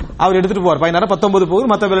செய்வாரு, அவர் எடுத்துட்டு போவார். 16 19 போகுது.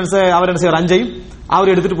 மற்ற பேலன்ஸ் அவர் என்ன செய்வார், 5ஐயும்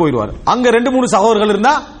அவர் எடுத்துட்டு போயிடுவார். அங்க 2-3 சகோதரர்கள்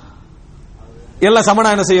இருந்தா எல்லாம்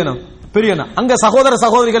சமனா என்ன செய்யணும், பிரியணும். அங்க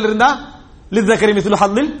சகோதரிகள் இருந்தா லிஸ்ஸக்கரி மிஸ்லு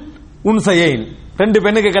ஹல்லில் உன்சயைன், 2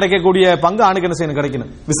 பெண்ணுக்கு கிடைக்கக்கூடிய பங்கு ஆணுக்கு என்ன செய்யணும், கிடைக்கணும்.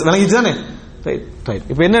 விளங்கிச்சு தானே? ரைட்.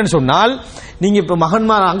 இப்ப என்னன்னு சொன்னால், நீங்க இப்ப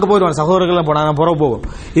மகன்மார் அங்க போயிடுவாங்க, சகோதரர்கள் போனா போகும்.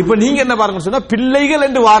 இப்ப நீங்க என்ன பாருங்கன்னு சொன்னா, பிள்ளைகள்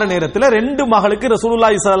என்று வார நேரத்தில் 2 மகளுக்கு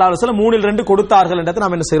ரசூலுல்லாஹி ஸல்லல்லாஹு அலைஹி வஸல்லம் 3/2 கொடுத்தார்கள் என்றதை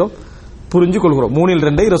நாம் என்ன செய்றோம், புரிஞ்சு கொள்கிறோம்.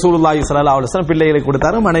 3/2 ரசூலுல்லாஹி ஸல்லல்லாஹு அலைஹி வஸல்லம் பிள்ளைகளுக்கு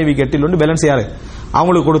கொடுத்தாரு, மனைவிக்கு 8/1 பேலன்ஸ் யாரு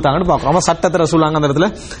அவங்களுக்கு கொடுத்தாங்கன்னு பார்க்கிறோம். அவன் சட்டத்தை ரசூலுல்லாஹ் அந்த இடத்துல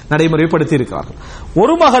நடைமுறைப்படுத்தி இருக்கிறார்கள்.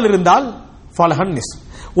 ஒரு மகள் இருந்தால் ஃபலஹன் நிஸ்,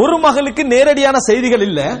 ஒரு மகளுக்கு நேரடியான செய்திகள்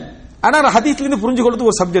இல்ல, ஆனா ஹதீஸ்ல இருந்து புரிஞ்சு கொள்றது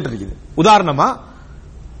ஒரு சப்ஜெக்ட் இருக்குது. உதாரணமா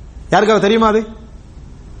யாருக்காவது தெரியுமா அது?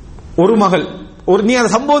 ஒரு மகள், ஒரு நீ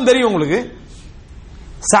அந்த சம்பவம் தெரியும் உங்களுக்கு.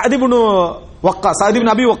 சஅத் இப்னு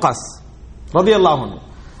அபி வக்காஸ் ரலியல்லாஹு அன்ஹு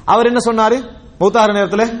அவர் என்ன சொன்னாரு மௌத்தாகிற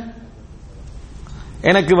நேரத்தில்?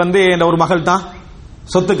 எனக்கு என் ஒரு மகள் தான்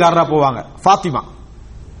சொத்துக்காரரா போவாங்க, ஃபாத்திமா.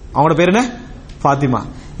 அவங்களோட பேர் என்ன? ஃபாத்திமா.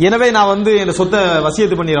 எனவே நான் என் சொத்தை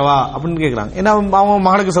வசியத்து பண்ணிடவா அப்படின்னு கேட்கிறாங்க. ஏன்னா அவங்க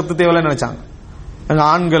மகளுக்கு சொத்து தேவையில்லைன்னு நினைச்சாங்க. எங்க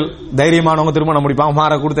ஆண்கள் தைரியமானவங்க திருமணம் முடிப்பாங்க,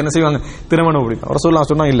 மாற கொடுத்து என்ன செய்வாங்க, திருமணம் முடிப்பாங்க.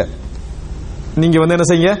 ரசூலுல்லாஹ் சொன்னா இல்ல, நீங்க என்ன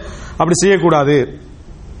செய்ய, அப்படி செய்யக்கூடாது.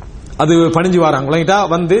 அது பணிஞ்சு வராங்களா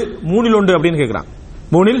மூணில் ஒன்று அப்படின்னு கேட்கிறாங்க.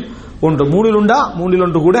 மூணில் உண்டா? மூணில்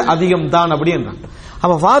ஒன்று கூட அதிகம் தான் அப்படி என்றாங்க.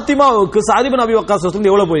 அப்ப ஃபாத்திமாவுக்கு சஅத் இப்னு அபி வக்காஸ்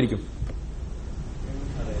எவ்வளவு போயிருக்கும்?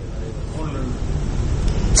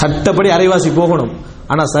 சட்டப்படி அரைவாசி போகணும்.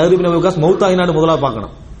 ஆனா சஅத் இப்னு அபி வக்காஸ் மௌத்தாகினான்னு முதலாவது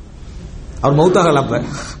பார்க்கணும். அவர் மௌத்தாகல. அப்ப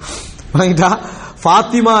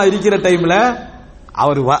ஃபாத்திமா இருக்கிற டைம்ல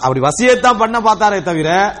அவர் அப்படி வசியத்தான் பண்ண பார்த்தாரே தவிர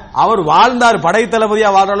அவர் வாழ்ந்தார், படை தளபதியா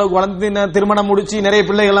வாழ்ற அளவுக்கு வளர்ந்து திருமணம் முடிச்சு நிறைய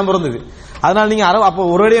பிள்ளைகள் எல்லாம் பிறந்தது. அதனால நீங்க அப்ப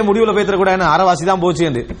ஒரே முடிவுல பேசுற கூட அறவாசி தான் போச்சு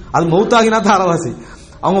என்று. அது மௌத்தாகினா தான் அறவாசி.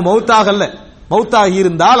 அவங்க மௌத்தாகல, மௌத்தாகி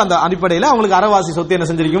இருந்தால் அந்த அடிப்படையில் அவங்களுக்கு அறவாசி சொத்து என்ன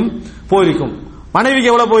செஞ்சிருக்கும், போயிருக்கும்.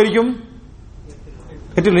 மனைவிக்கு எவ்வளவு போயிருக்கும்?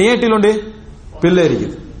 8 உண்டு, பிள்ளை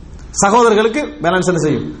இருக்குது. சகோதரர்களுக்கு பேலன்ஸ் என்ன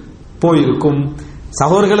செய்யும், போயிருக்கும்.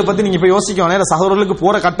 சகோதரர்களை பத்தி நீங்க இப்ப யோசிக்க, சகோதரர்களுக்கு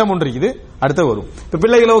போற கட்டம் ஒன்று இருக்குது, அடுத்த வரும். இப்ப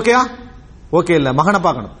பிள்ளைகளை ஓகேயா? ஓகே இல்ல, மகனை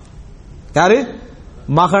பார்க்கணும். யாரு?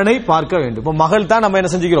 மகனை பார்க்க வேண்டும். இப்ப மகள் தான் நம்ம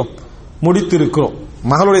என்ன செஞ்சுக்கிறோம், முடித்திருக்கிறோம்.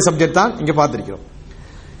 மகளுடைய சப்ஜெக்ட் தான் இங்க பார்த்திருக்கிறோம்.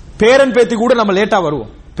 பேரன் பேத்தி கூட நம்ம லேட்டா வருவோம்.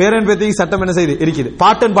 பேரன் பேத்திக்கு சட்டம் என்ன செய்யுது, இருக்குது.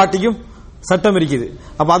 பாட்டன் பாட்டிக்கும் சட்டம் இருக்குது.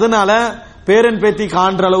 அப்ப அதனால பேரன் பேத்தி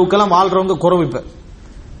காண்ற அளவுக்கெல்லாம் வாழ்றவங்க குறவு. இப்ப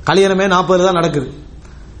கல்யாணமே 40 தான் நடக்குது,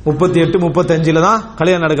 38 35 தான்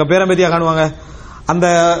கல்யாணம் நடக்க. பேரன் பேத்தியா காணுவாங்க. அந்த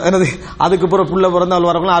என்னது அதுக்கு பிறகு புள்ள பிறந்தால்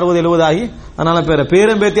வரவங்க 60 70 ஆகி, அதனால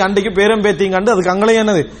பேரன் பேத்தி அன்றைக்கு பேரன் பேத்தியும் கண்டு அதுக்கு அங்களையும்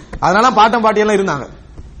என்னது, அதனால பாட்டன் பாட்டியெல்லாம் இருந்தாங்க.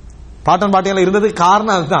 பாட்டன் பாட்டியெல்லாம் இருந்தது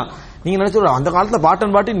காரணம் அதுதான். நீங்க நினைச்சு அந்த காலத்துல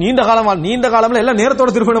பாட்டன் பாட்டி நீண்ட காலம்ல எல்லாம்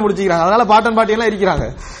நேரத்தோட திருமணம் முடிச்சுக்கிறாங்க. அதனால பாட்டன் பாட்டி எல்லாம் இருக்கிறாங்க.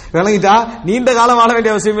 விளங்கிட்டா? நீண்ட காலம் வாழ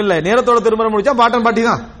வேண்டிய அவசியம் இல்ல. நேரத்தோட திருமணம் முடிச்சா பாட்டன் பாட்டி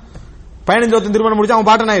தான். 15 வருஷம் திருமணம் முடிச்சா அவன்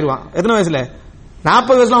பாட்டன் ஆயிடுவான். எத்தனை வயசுல?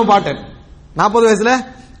 40 வயசுல அவன் பாட்டன், 40 வயசுல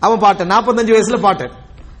அவன் பாட்டன், 45 வயசுல பாட்டன்.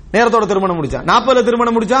 நேரத்தோட திருமணம் முடிச்சா. 40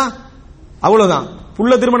 திருமணம் முடிச்சா அவ்வளவுதான்.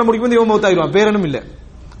 புள்ள திருமணம் முடிக்கும் இவன் மௌத்தாயிருவான், பேரனும் இல்ல.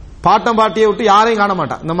 பாட்டம் பாட்டியை விட்டு யாரையும் காண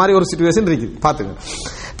மாட்டான். இந்த மாதிரி ஒரு சிச்சுவேஷன் இருக்குது, பாத்துங்க.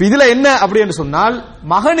 இதுல என்ன அப்படி என்று சொன்னால்,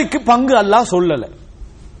 மகனுக்கு பங்கு அல்லாஹ் சொல்லல.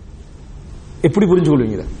 எப்படி புரிஞ்சு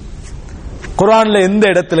கொள்வீங்க? குர்ஆன்ல எந்த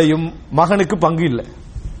இடத்திலையும் மகனுக்கு பங்கு இல்லை.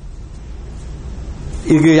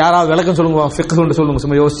 இதுக்கு யாராவது விளக்கம் சொல்லுங்க, ஃபிக்ஹ் சொல்லுங்க,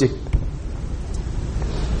 சும்மா யோசிச்சு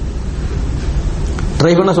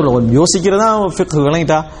ட்ரை பண்ண சொல்லுங்க. யோசிக்கிறதா ஃபிக்ஹ்.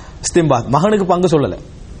 விளங்கிட்டா? இஸ்திம்பாத். மகனுக்கு பங்கு சொல்லல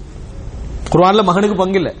குர்ஆன்ல, மகனுக்கு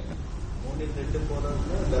பங்கு இல்லை.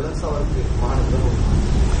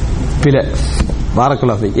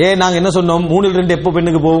 ஏன் நாங்க என்ன சொன்னோம், 3/2 எப்போ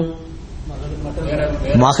பெண்ணுக்கு போகும்?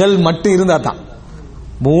 மகள் மட்டும் இருந்தா தான்.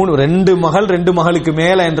 2 மகள் 2 மகளுக்கு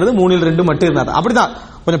மேல என்றது 3/2 மட்டும் இருந்தா தான். அப்படிதான்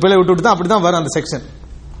கொஞ்சம் பிள்ளை விட்டு தான் அப்படிதான் வரும் அந்த செக்ஷன்.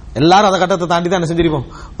 எல்லாரும் அந்த கட்டத்தை தாண்டி தான் என்ன செஞ்சிருப்போம்,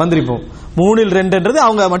 வந்திருப்போம். 3/2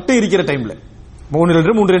 அவங்க மட்டும் இருக்கிற டைம்ல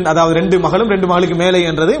 3/2 அதாவது 2 மகளும் 2 மகளுக்கு மேலே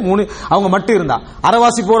என்றது 3 அவங்க மட்டும் இருந்தா.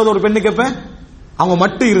 அரைவாசி போறது ஒரு பெண்ணுக்கு எப்ப, அவங்க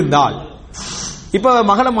மட்டும் இருந்தால். இப்ப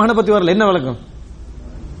மகனை பத்தி வரல, என்ன விளக்கம்?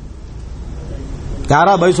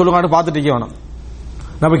 யாரா பதில் சொல்லுங்க, பார்த்துட்டு இருக்க வேணாம்.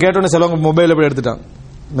 நம்ம கேட்டோன்னு சிலவங்க மொபைல் எப்படி எடுத்துட்டாங்க,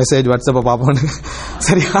 மெசேஜ் வாட்ஸ்அப்பை பார்ப்போன்னு.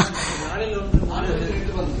 சரியா?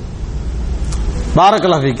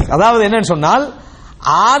 பாரக்கல்லாஹு ஃபீக். அதாவது என்னன்னு சொன்னால்,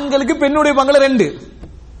 ஆண்களுக்கு பெண்ணுடைய பங்குல 2,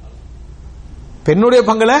 பெண்ணுடைய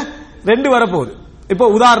பங்குல 2 வரப்போகுது. இப்போ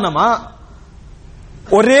உதாரணமா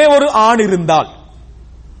ஒரே ஒரு ஆண் இருந்தால்,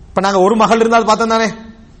 இப்ப நாங்க ஒரு மகள் இருந்தால் பார்த்தோம் தானே,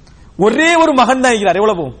 ஒரே ஒரு மகன் தான் இருக்கிறார்,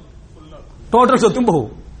 எவ்வளவு போகும்? டோட்டல் சொத்தும் போகும்.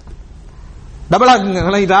 டபுளா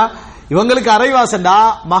இவங்களுக்கு அரைவாசண்டா,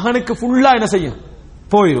 மகனுக்கு ஃபுல்லா என்ன செய்யும்,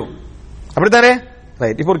 போயிடும். அப்படித்தானே?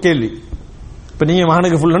 ரைட். இப்போ ஒரு கேள்வி, இப்ப நீங்க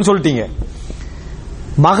மகனுக்கு ஃபுல்லுன்னு சொல்லிட்டீங்க.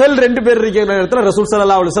 மகள் 2 பேர் இருக்கிற இடத்துல ரசூல்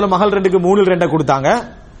ஸல்லல்லாஹு அலைஹி வஸல்லம் மகள் 2க்கு 3/2 கொடுத்தாங்க,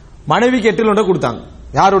 மனைவிக்கு 8/1 கொடுத்தாங்க.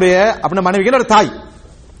 யாருடைய? அப்படின்னா மனைவிக்கு தாய்,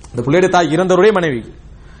 இந்த பிள்ளையுடைய தாய், இறந்தவருடைய மனைவி.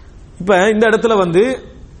 இப்ப இந்த இடத்துல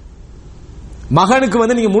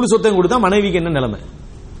மகனுக்கு நீங்க முழு சொத்தையும் கொடுத்தா மனைவிக்கு என்ன நிலைமை?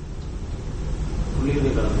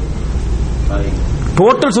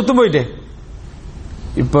 டோட்டல் சொத்து போயிட்டே.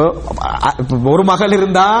 இப்ப ஒரு மகள்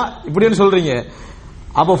இருந்தா இப்படின்னு சொல்றீங்க,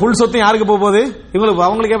 அப்ப ஃபுல் சொத்து யாருக்கு போகுது? இவங்களுக்கு.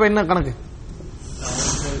 அவங்களுக்கு எப்ப என்ன கணக்கு?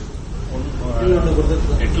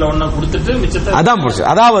 அதான் போச்சு.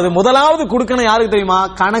 அதாவது முதலாவது கொடுக்கணும் யாருக்கு தெரியுமா?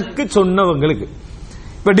 கணக்கு சொன்னவங்களுக்கு.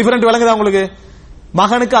 இப்ப டிஃபரெண்ட் விளங்குதா உங்களுக்கு?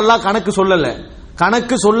 மகனுக்கு அல்லாஹ் கணக்கு சொல்லல,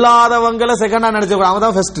 கணக்கு சொல்லாதவங்களை செகண்டா நினைச்ச அவங்க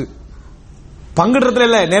தான் ஃபர்ஸ்ட். பங்குன்றதுல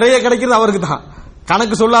இல்ல, நிறைய கிடைக்கிறது அவருக்கு தான்.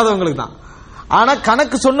 கணக்கு சொல்லாதவங்களுக்கு தான். ஆனா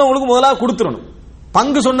கணக்கு சொன்னவங்களுக்கு முதலாவது கொடுத்துடணும்.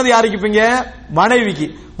 பங்கு சொன்னது யாருக்கு? இப்ப மனைவிக்கு.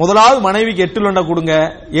 முதலாவது மனைவிக்கு 8 கொடுங்க,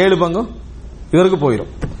 7 பங்கு இவருக்கு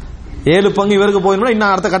போயிடும். 7 பங்கு இவருக்கு போயிடும்.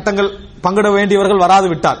 இன்னும் அடுத்த கட்டங்கள் பங்கிட வேண்டியவர்கள் வராது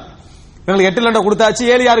விட்டார். இவங்களுக்கு 8 கொடுத்தாச்சு,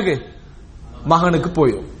 7 யாருக்கு? மகனுக்கு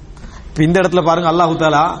போயிடும். இப்ப இந்த இடத்துல பாருங்க, அல்லாஹு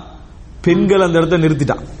தஆலா பெண்கள் அந்த இடத்துல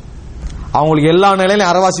நிறுத்திட்டான். அவங்களுக்கு எல்லா நிலையிலும்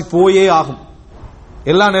அரைவாசி போயே ஆகும்.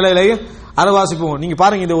 எல்லா நிலையிலையும் அரைவாசி போகும். நீங்க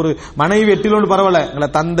பாருங்க, இந்த ஒரு மனைவி 8 பரவாயில்ல, எங்களை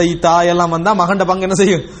தந்தை தாய் எல்லாம் வந்தா மகண்ட பங்கு என்ன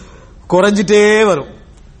செய்யும்? குறைஞ்சிட்டே வரும்.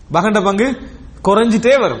 மகண்ட பங்கு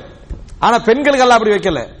குறைஞ்சிட்டே வரும். ஆனா பெண்களுக்கு எல்லாம் அப்படி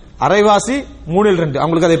வைக்கல. அரைவாசி 3/2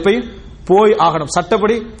 அவங்களுக்கு அது எப்பயும் போய் ஆகணும்.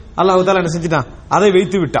 சட்டப்படி அல்லாஹ் தஆலா என்ன செஞ்சிட்டான்? அதை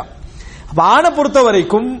வைத்து விட்டான். அப்ப ஆணை பொறுத்த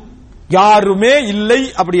வரைக்கும் யாருமே இல்லை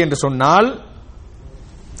அப்படி என்று சொன்னால்,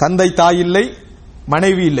 தந்தை தாய் இல்லை,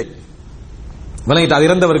 மனைவி இல்லை, விளங்கிட்டு அது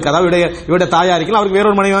இறந்தவருக்கு, அதாவது இவருடைய தாயா இருக்கலாம், அவருக்கு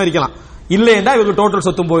வேறொரு மனைவியா இருக்கலாம். இல்லை என்றா இவருக்கு டோட்டல்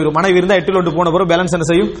சொத்தும் போயிடும். மனைவி இருந்தா 8 போன பிறகு பேலன்ஸ் என்ன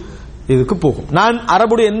செய்யும்? இதுக்கு போகும். நான்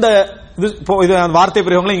அரபுடைய எந்த இது வார்த்தை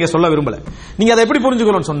பிரயோகங்களை இங்க சொல்ல விரும்பல. நீங்க அதை எப்படி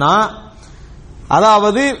புரிஞ்சுக்கணும்னு சொன்னா,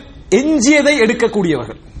 அதாவது எஞ்சியதை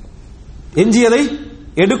எடுக்கக்கூடியவர்கள், எஞ்சியதை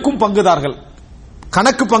எடுக்கும் பங்குதாரர்கள்,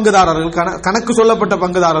 கணக்கு பங்குதாரர்கள், கணக்கு சொல்லப்பட்ட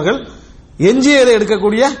பங்குதாரர்கள், எஞ்சியதை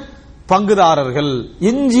எடுக்கக்கூடிய பங்குதாரர்கள்.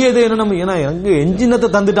 எஞ்சியதை என்ன, எஞ்சினத்தை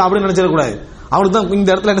தந்துட்டா அப்படின்னு நினைச்சிடக்கூடாது. அவனுக்கு தான் இந்த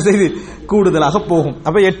இடத்துல என்ன செய்து கூடுதலாக போகும்.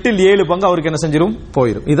 அப்ப 8/7 பங்கு அவருக்கு என்ன செஞ்சிடும்?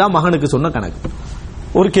 போயிடும். இதான் மகனுக்கு சொன்ன கணக்கு.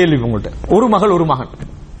 ஒரு கேள்வி உங்கள்கிட்ட, ஒரு மகள் ஒரு மகன்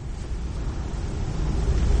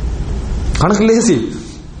கணக்கு லேசி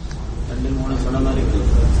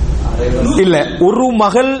இல்ல. ஒரு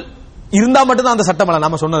மகள் இருந்தா மட்டும்தான் அந்த சட்டம் அல்ல.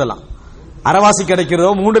 நாம சொன்னதெல்லாம் அரைவாசி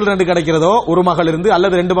கிடைக்கிறதோ 3/2 கிடைக்கிறதோ, ஒரு மகள் இருந்து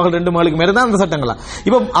அல்லது 2 மகள் 2 மகளுக்கு மேல தான் அந்த சட்டங்களா.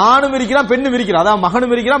 இப்ப ஆணும் இருக்கிறான், பெண்ணும் இருக்கிறான், அதாவது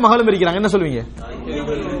மகனும் இருக்கிறான், மகளும் இருக்கிறாங்க. என்ன சொல்லுவீங்க?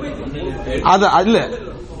 அது இல்ல,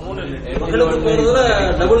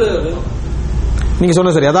 நீங்க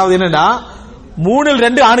சொன்ன சரி. அதாவது என்னன்னா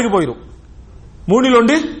 3/2 ஆணுக்கு போயிடும்,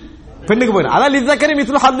 3/1 பெண்ணுக்கு போயிடும். அதாவது லிஸ்ஸக்கரி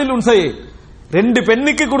மிஸ்லு ஹஸ்ஸில் உன்ஸயைன், 2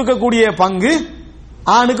 பெண்ணுக்கு கொடுக்கக்கூடிய பங்கு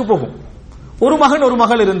ஆணுக்கு போகும். ஒரு மகன் ஒரு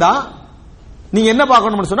மகள் இருந்தா நீங்க என்ன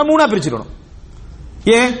பார்க்கணும்னு சொன்னா 3 பிரிச்சிடணும்.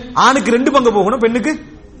 ஏன்? ஆணுக்கு 2 பங்கு போகணும், பெண்ணுக்கு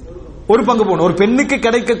 1 பங்கு போகணும். ஒரு பெண்ணுக்கு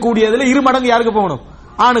கிடைக்கக்கூடியதுல 2 மடங்கு யாருக்கு போகணும்?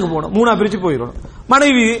 ஆணுக்கு போகணும். 3 பிரிச்சு போயிடணும்.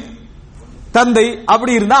 மனைவி தந்தை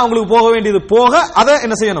அப்படி இருந்தா அவங்களுக்கு போக வேண்டியது போக அதை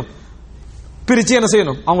என்ன செய்யணும்? பிரிச்சு என்ன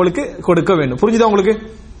செய்யணும்? அவங்களுக்கு கொடுக்க வேண்டும். புரிஞ்சுதா உங்களுக்கு?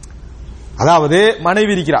 அதாவது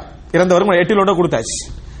மனைவி இருக்கிறா, இறந்தவரும் 8 கொடுத்தாச்சு.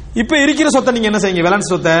 இப்ப இருக்கிற சொத்தை நீங்க என்ன செய்யுங்க?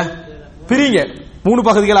 பேலன்ஸ் சொத்தை பிரிங்க, 3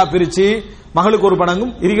 பகுதிகளா பிரிச்சு மகளுக்கு 1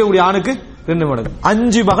 மடங்கும், இருக்கக்கூடிய ஆணுக்கு 2 மடங்கு.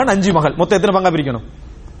 5 மகன் 5 மகள், மொத்தம் எத்தனை பங்கா பிரிக்கணும்?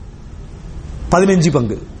 15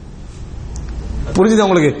 பங்கு. புரிஞ்சுதா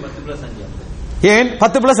உங்களுக்கு? ஏன்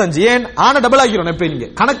 10+5? ஏன்? ஆணை டபுள் ஆக்கிடணும். எப்ப நீங்க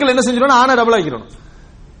கணக்கில் என்ன செஞ்சிடணும்? ஆணை டபுள் ஆக்கிடணும்.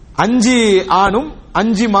 5 ஆணும்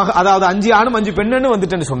 5 மக, அதாவது 5 ஆணும் 5 பெண்ணுன்னு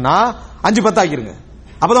வந்துட்டேன்னு சொன்னா 5 10 ஆக்கிருங்க.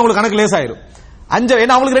 அப்பதான் உங்களுக்கு கணக்கு லேஸ் ஆயிரும். 5,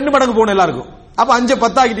 ஏன்னா அவங்களுக்கு 2 மடங்கு போகணும் எல்லாருக்கும். அப்ப 5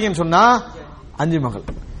 10 ஆக்கிட்டீங்கன்னு சொன்னா 5 மகள்.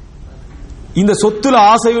 இந்த சொத்துல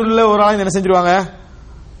ஆசையுள்ள ஒரு ஆள் என்ன செஞ்சிருவாங்க?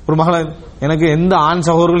 ஒரு மகளை, எனக்கு எந்த ஆண்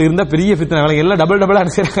சகோதரர்கள் இருந்தா பெரிய பித்தனை, எல்லாம் டபுள் டபுள்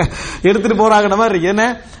எடுத்துட்டு போறாங்க மாதிரி இருக்கு. என்ன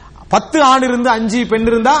 10 ஆண் இருந்து 5 பெண்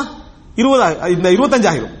இருந்தா 20, இந்த 25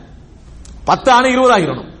 ஆகிரும். 10 ஆணை 20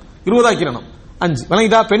 ஆகிரணும், 20 ஆக்கிரணும். 5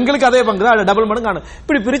 விளங்கிட்டா? பெண்களுக்கு அதே பங்கு தான், டபுள் மடங்கு ஆணு.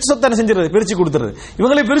 இப்படி பிரிச்சு சொத்தை என்ன செஞ்சிருது? பிரிச்சு கொடுத்துறது.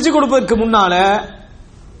 இவங்களை பிரிச்சு கொடுப்பதற்கு முன்னால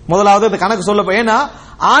முதலாவது அந்த கணக்கு சொல்ல, ஏன்னா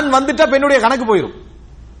ஆண் வந்துட்டா பெண்ணுடைய கணக்கு போயிடும்.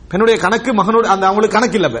 பெண்ணுடைய கணக்கு மகனோட அந்த அவங்களுக்கு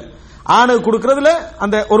கணக்கு இல்ல. ஆணுக்கு கொடுக்கறதுல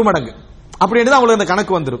அந்த 1 மடங்கு அப்படின்னு அவங்களுக்கு அந்த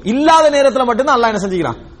கணக்கு வந்துடும். இல்லாத நேரத்தில் மட்டும்தான் அல்லாஹ் என்ன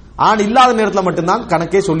செஞ்சுக்கிறான்? ஆண் இல்லாத நேரத்தில் மட்டும்தான்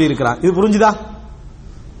கணக்கே சொல்லி இருக்கிறான். இது புரிஞ்சுதா?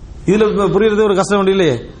 இதுல புரியுறது ஒரு கஷ்டம் ஒன்று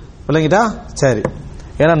இல்லையே, விளங்கிட்டா? சரி.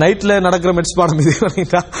 ஏன்னா நைட்ல நடக்கிற மெட்ஸ் பாடம் இது,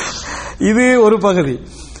 விளங்கிட்டா? இது ஒரு பகுதி.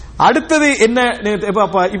 அடுத்தது என்ன?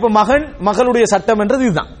 இப்ப மகன் மகளுடைய சட்டம் என்றது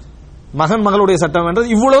இதுதான். மகன் மகளுடைய சட்டம் என்றது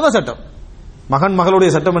இவ்வளவுதான் சட்டம். மகன் மகளுடைய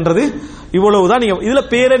சட்டம் என்றது இவ்வளவுதான். நீங்க இதுல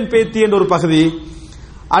பேரன் பேத்தி என்ற ஒரு பகுதி,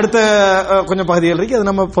 அடுத்த கொஞ்சம் பகுதிகள் இருக்கு, அது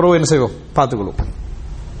நம்ம பிறகு என்ன செய்வோம் பார்த்துக்கொள்வோம்.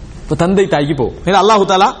 இப்ப தந்தை தாய்க்கு போவோம். அல்லாஹு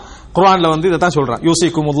தஆலா குர்ஆன்ல வந்து இதைத்தான் சொல்றான்.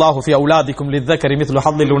 யூசிக்குமுல்லாஹு ஃபி அவுலாதிக்கும் லிzzக்கரி மித்லு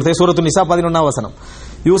ஹஸ்ஸில் உன்ஸயைன். சூரத்து நிசா 11ஆம் வசனம்.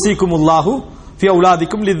 யூசிக்குமுல்லாஹு ஃபி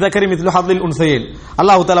அவுலாதிக்கும் லிzzக்கரி மித்லு ஹஸ்ஸில் உன்ஸயைன்.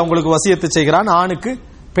 அல்லாஹு தஆலா உங்களுக்கு வசியத்து செய்கிறான், ஆணுக்கு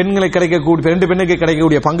பெண்களுக்கு கிடைக்கக்கூடிய 2 பெண்ணுக்கு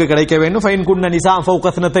கிடைக்கக்கூடிய பங்கு கிடைக்க வேண்டும். ஃபைன் குன்ன நிசா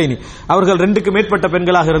ஃபௌக ஸனத்தைனி, அவர்கள் 2க்கு மேற்பட்ட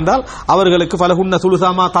பெண்களாக இருந்தால் அவர்களுக்கு ஃபலஹுன்ன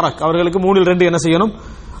சுலுஸாமா தரக், அவர்களுக்கு 3/2 என்ன செய்யணும்?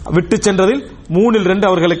 விட்டு சென்றதில் 3/2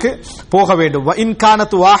 அவர்களுக்கு போக வேண்டும். வ இன்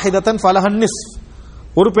கானத் வாஹிதத்தன் ஃபலஹன் நிஸ்ஃப்,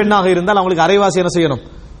 ஒரு பெண்ணாக இருந்தால் அவங்களுக்கு அரைவாசி என்ன செய்யணும்?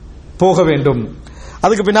 போக வேண்டும்.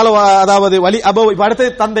 அதுக்கு பின்னால அதாவது வலி அபவ். அடுத்து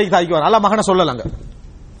தந்தை தாய்க்கு வர அல்லாஹ் மகனை சொல்லலங்க,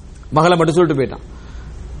 மகளை மட்டும் சொல்லிட்டு போயிட்டான்.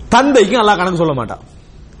 தந்தைக்கு அல்லாஹ் கணக்கு சொல்ல மாட்டான்.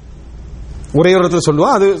 ஒரே ஒரு இடத்துல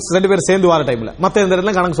சொல்லுவான், அது 2 பேர் சேர்ந்து வர டைம்ல. மற்ற எந்த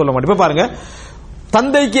இடத்துல கணக்கு சொல்ல மாட்டேன். இப்ப பாருங்க,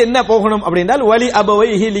 தந்தைக்கு என்ன போகணும் அப்படின்றால் வலி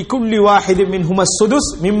அபவைஹி லிகுல்லி வாஹிதி மின்ஹும ஸுதுஸ்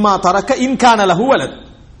மிம்மா தரக இன் கான லஹு வலத்.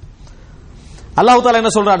 அல்லாஹ் தஆலா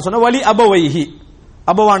என்ன சொல்றான்னு சொன்னா வலி அபவைஹி,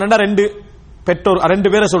 அபவானா ரெண்டு பெற்றோர், ரெண்டு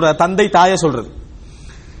பேரை சொல்றாரு, தந்தை தாயை சொல்றது.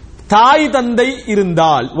 தாய் தந்தை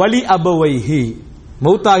இருந்தால் வலி அபவைஹி,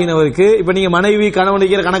 மௌத்தாகினவருக்கு இப்ப நீங்க மனைவி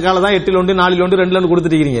கணவனுக்கு கணக்கால தான் 8 1 4 1 2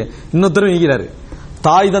 கொடுத்துட்டீங்க, இன்னொருத்தரும் இருக்கிறாரு.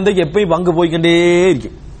 தாய் தந்தைக்கு எப்பயும் பங்கு போய்கொண்டே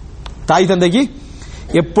இருக்கும். தாய் தந்தைக்கு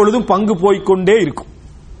எப்பொழுதும் பங்கு போய்கொண்டே இருக்கும்.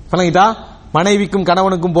 சொல்லுங்கட்டா, மனைவிக்கும்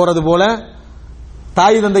கணவனுக்கும் போறது போல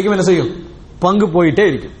தாய் தந்தைக்கும் என்ன செய்யும், பங்கு போயிட்டே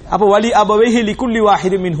இருக்கும். அப்ப வலி அபவைஹி லிகுல்லி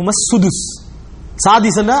வாஹிதி மின்ஹும ஸுதுஸ்,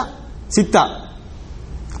 சாதிசனா சித்தா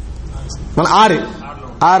 6,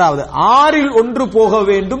 ஆறாவது 6இல் 1 போக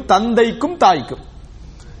வேண்டும் தந்தைக்கும் தாய்க்கும்.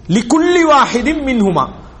 லிகுல்லி வாஹிதி மின்ஹுமா,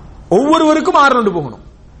 ஒவ்வொருவருக்கும் 6 1 போகணும்.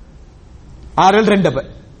 6 2 அப்ப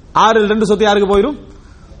 6 2 சொத்து யாருக்கு போயிடும்,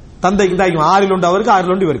 தந்தைக்கு தாய்க்கும். 6 1 அவருக்கு,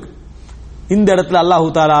 6 1 இவருக்கு. இந்த இடத்துல அல்லாஹ்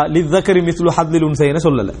தஆலா லிஸ்ஸக்கரி மிஸ்லு ஹத்லில் உன்சைன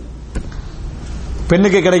சொல்லல.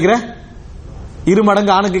 பெண்ணுக்கு கிடைக்கிற 2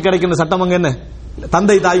 மடங்கு ஆணுக்கு கிடைக்கிற சட்டம் அங்க என்ன,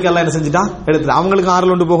 தந்தை தாய்க்கு எல்லாம் என்ன செஞ்சுட்டா எடுத்து, அவங்களுக்கு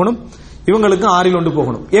 6 1 போகணும், இவங்களுக்கும் 6 1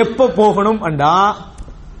 போகணும். எப்ப போகணும் அண்டா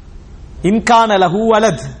இன்கான லஹு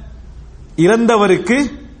வலத், இறந்தவருக்கு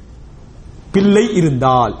பிள்ளை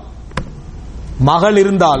இருந்தால், மகள்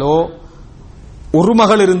இருந்தாலோ ஒரு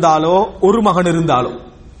மகள் இருந்தாலோ ஒரு மகன் இருந்தாலோ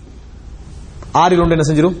 6 1 என்ன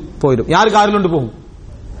செஞ்சிடும், போயிடும். யாருக்கு 6 1 போகும்,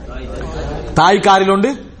 தாய்க்கு 6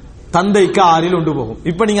 1, தந்தைக்கு 6 1 போகும்.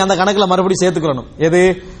 இப்ப நீங்க அந்த கணக்குல மறுபடியும் சேர்த்துக்கணும். எது,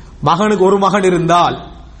 மகனுக்கு ஒரு மகன் இருந்தால்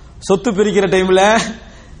சொத்து பிரிக்கிற டைம்ல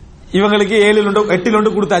இவங்களுக்கு 7 1 8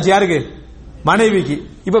 1 கொடுத்தாச்சு, யாருக்கு, மனைவிக்கு.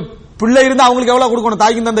 இப்ப பிள்ளை இருந்தா அவங்களுக்கு எவ்வளவு கொடுக்கணும்,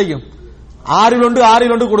 தாய்க்கும் தந்தைக்கும் 6 1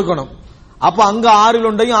 6 1 கொடுக்கணும். அப்ப அங்க 6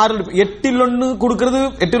 1 8 1 கொடுக்கிறது,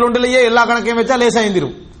 8 1லயே எல்லா கணக்கையும் வச்சா லேசா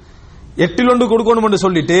எழுந்திரும். 8 1 கொடுக்கணும் என்று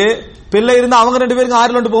சொல்லிட்டு பிள்ளை இருந்தா அவங்க 2 பேருக்கு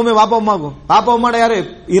 6 1 போகுமே வாப்பா அம்மாக்கும். வாப்பா அம்மாட யாரு,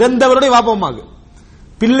 இறந்தவருடைய வாப்பா அம்மாக்கு.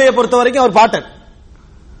 பிள்ளையை பொறுத்த வரைக்கும் அவர் பாட்டன்.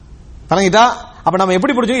 பழங்கிட்டா, அப்ப நம்ம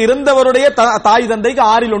எப்படி பிடிச்சோம், இறந்தவருடைய தாய் தந்தைக்கு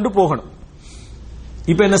 6 1 போகணும்.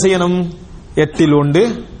 இப்ப என்ன செய்யணும், 8 1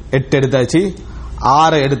 8 எடுத்தாச்சு,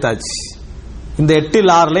 6 எடுத்தாச்சு. இந்த 8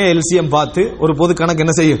 6 எல்சிஎம் பார்த்து ஒரு பொது கணக்கு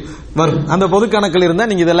என்ன செய்யும் வரும். அந்த பொது கணக்கில் இருந்தா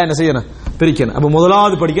நீங்க இதெல்லாம் என்ன செய்யணும், பிரிக்கணும். அப்ப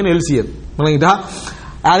முதலாவது படிக்கணும் எல்சிஎம்.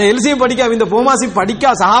 அதை எல்சிஎம் படிக்க, இந்த போமாசி படிக்க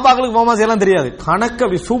சஹாபாக்களுக்கு போமாசி எல்லாம் தெரியாது, கணக்கு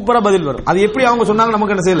அப்படி சூப்பரா பதில் வரும். அது எப்படி அவங்க சொன்னாங்க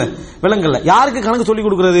நமக்கு என்ன செய்யல விளங்கல. யாருக்கு கணக்கு சொல்லி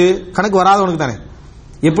கொடுக்கிறது, கணக்கு வராதவனுக்கு தானே.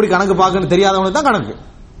 எப்படி கணக்கு பார்க்கணும் தெரியாதவனுக்கு தான் கணக்கு.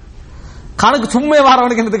 கணக்கு சும்மா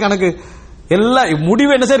வரவனுக்கு என்னது கணக்கு, எல்லாம்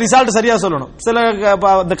முடிவு என்ன செய்ய, ரிசல்ட் சரியா சொல்லணும். சில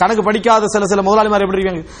இந்த கணக்கு படிக்காத சில முதலாளிமார் எப்படி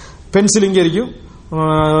இருக்காங்க, பென்சில் இங்க இருக்கும்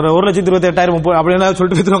 1,28,030 அப்படின்னு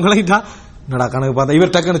சொல்லிட்டு வைத்துருவாங்களா, என்னடா கணக்கு பார்த்தா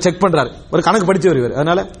இவர் டக்குன்னு செக் பண்றாரு, ஒரு கணக்கு படிச்சவர் இவர்,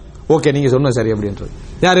 அதனால ஓகே நீங்க சொன்ன சரி அப்படின்றது.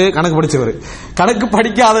 யாரு, கணக்கு படிச்சவர். கணக்கு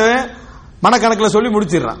படிக்காதவன் மனக்கணக்குல சொல்லி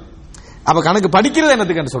முடிச்சிடறான். அப்ப கணக்கு படிக்கிறது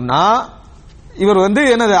என்னதுன்னு சொன்னா, இவர்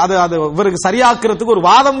என்னது அது இவருக்கு சரியாக்குறதுக்கு ஒரு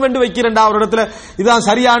வாதம் வேண்டு வைக்கிறேன்டா, ஒரு இடத்துல இதான்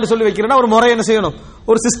சரியான்னு சொல்லி வைக்கிறேன்னா ஒரு முறை என்ன செய்யணும்,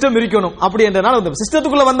 ஒரு சிஸ்டம் இருக்கணும். அப்படி என்றனால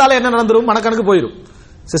சிஸ்டத்துக்குள்ள வந்தாலே என்ன நடந்துரும், மனக்கணக்கு போயிடும்.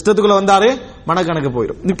 சிஸ்டத்துக்குள்ள வந்தாலே மனக்கணக்கு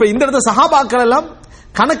போயிடும். இப்ப இந்த இடத்துல சஹாபாக்கள் எல்லாம்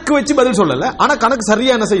கணக்கு வச்சு பதில் சொல்லல, ஆனா கணக்கு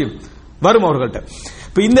சரியா என்ன செய்யும் வரும் அவர்கள்ட்ட.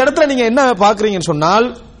 இப்ப இந்த இடத்துல நீங்க என்ன பாக்குறீங்கன்னு சொன்னால்,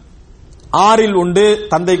 6 1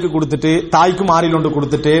 தந்தைக்கு கொடுத்துட்டு, தாய்க்கும் 6 1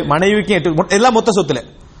 கொடுத்துட்டு, மனைவிக்கும் 8, எல்லாம் மொத்த சொத்துல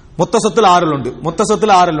 6 1, மொத்த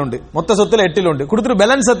சொத்துல 6 1, மொத்த சொத்துல 8 1 கொடுத்துட்டு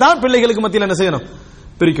பேலன்ஸை தான் பிள்ளைகளுக்கு மத்தியில் என்ன செய்யணும்,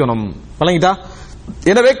 பிரிக்கணும். வழங்கிட்டா.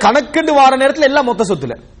 எனவே கணக்குண்டு வார நேரத்தில் எல்லாம் மொத்த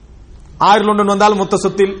சொத்துல 6 1 வந்தாலும் மொத்த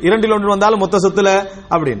சொத்தில், 2 1 வந்தாலும் மொத்த சொத்துல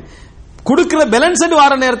அப்படின்னு கொடுக்கிற பேலன்ஸ்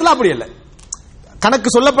வார நேரத்தில் அப்படி இல்லை. கணக்கு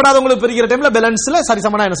சொல்லப்படாதவங்களுக்கு பிரிக்கிற டைம்ல பேலன்ஸ்ல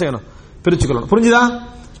சரிசமனா என்ன செய்யணும், பிரிச்சுக்கணும். புரிஞ்சுதா,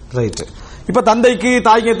 ரைட். இப்ப தந்தைக்கு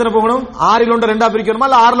தாய்க்கு எத்தனை போகணும், 6 1 2 பிரிக்கணுமா,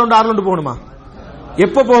 இல்ல 6 1 6 1 போகணுமா,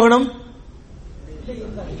 எப்ப போகணும்,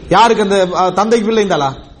 யாருக்கு, அந்த தந்தைக்கு பிள்ளை இருந்தாலா,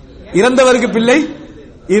 இறந்தவருக்கு பிள்ளை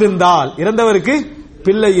இருந்தால், இறந்தவருக்கு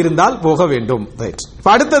பிள்ளை இருந்தால் போக வேண்டும். ரைட்.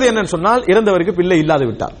 இப்ப அடுத்தது என்னன்னு சொன்னால், இறந்தவருக்கு பிள்ளை இல்லாது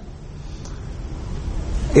விட்டால்,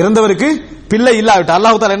 இறந்தவருக்கு பிள்ளை இல்லாவிட்டால்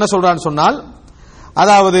அல்லாஹ் தஆலா என்ன சொல்றான்னு சொன்னால்,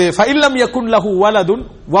 அதாவது ஃபஇல்லம் யகுன் லஹு வலதுன்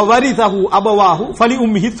வவரிதஹு அபவாஹு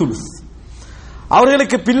ஃபலிஉம்மிஹி ஸுலுஸ்,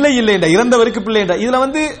 அவர்களுக்கு பிள்ளை இல்லை என்ற, இறந்தவருக்கு பிள்ளை என்ற, இதுல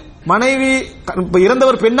மனைவி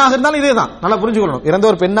இறந்தவர் பெண்ணாக இருந்தாலும் இதே தான், நல்லா புரிஞ்சுக்கணும்.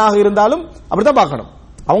 இறந்தவர் பெண்ணாக இருந்தாலும் அப்படித்தான் பார்க்கணும்,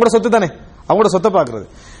 அவங்களோட சொத்து தானே, அவங்களோட சொத்தை பார்க்கிறது.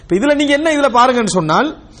 இப்ப இதுல நீங்க என்ன இதுல பாருங்கன்னு சொன்னால்,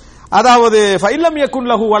 அதாவது ஃபஇல்லம் யகுன்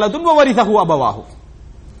லஹு வலதுன் வவரிதஹு அபவாஹு,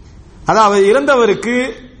 அதாவது இறந்தவருக்கு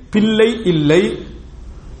பிள்ளை இல்லை,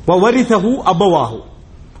 வவரிதஹு அபவாஹு,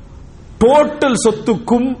 டோட்டல்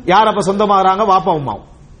சொத்துக்கும் யார் அப்ப சொந்தமாகறாங்க, வாப்பா உம்மாவும்.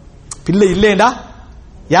 பிள்ளை இல்லையேண்டா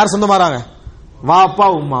யார் சொந்தமாகறாங்க, வாப்பா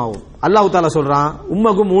உம்மாவும். அல்லாஹ் தஆலா சொல்றான்,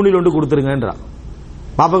 உம்மக்கும் 3 1 கொடுத்துருங்கன்றான்,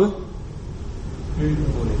 பாப்பாக்கு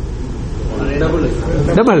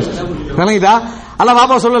டபுள் விளங்கிதா? அல்ல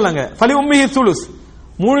பாப்பா சொல்லலங்க ஃபலி உம்மிஹி சுலுஸ்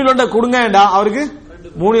 3/2 கொடுங்கடா அவருக்கு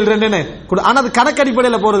 3/2 கொடு. ஆனா அது கணக்கு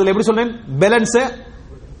அடிப்படையில் போறது இல்லை. எப்படி சொல்றேன்? பேலன்ஸ்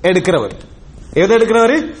எடுக்கிறவர். எதை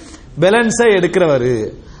எடுக்கிறவர்? பேலன்ஸ் எடுக்கிறவர்.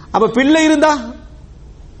 அப்ப பிள்ளை இருந்தா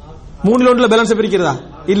 3/1 பேலன்ஸ் பிரிக்கிறதா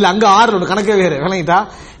இல்ல, அங்க 6 கணக்கே வேற விளங்கிட்டா?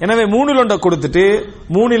 எனவே 3/1 கொடுத்துட்டு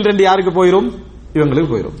 3/2 யாருக்கு போயிரும்?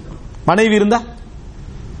 இவங்களுக்கு போயிரும். மனைவி இருந்தா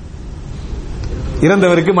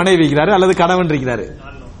இறந்தவருக்கு மனைவி இருக்கிறாரு அல்லது கணவன் இருக்கிறாரு,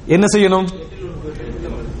 என்ன செய்யணும்?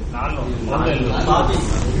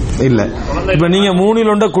 இல்ல இப்ப நீங்க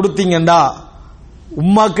 3/1 கொடுத்தீங்கடா,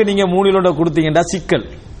 உம்மாக்கு நீங்க 3/1 கொடுத்தீங்கடா சிக்கல்.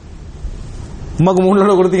 உம்மாக்கு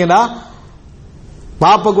 3/1 கொடுத்தீங்கடா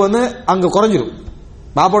பாப்பாக்கு அங்க குறைஞ்சிரும்.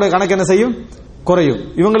 பாப்பாவுடைய கணக்கு என்ன செய்யும்? குறையும்.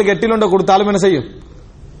 இவங்களுக்கு 8/1 கொடுத்தாலும் என்ன செய்யும்?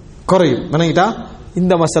 குறையும். நினைக்கிட்டா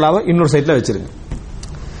இந்த மசாலாவை இன்னொரு சைட்ல வச்சிருங்க.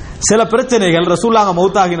 சில பிரச்சனைகள் ரசூலுல்லாஹ்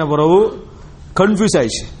மௌத்தாகின பிறகு கன்ஃபியூஸ்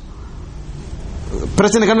ஆயிடுச்சு.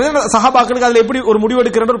 பிரச்சனை சஹாபாக்களுக்கு அதுல எப்படி ஒரு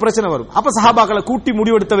முடிவெடுக்கிற ஒரு பிரச்சனை வரும். அப்ப சஹாபாக்களை கூட்டி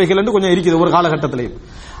முடிவெடுத்தவைகள் என்று கொஞ்சம் இருக்குது ஒரு காலகட்டத்திலையும்.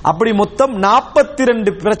 அப்படி மொத்தம்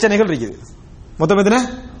 42 பிரச்சனைகள் இருக்குது. மொத்தம் எத்தனை?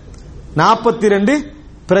 42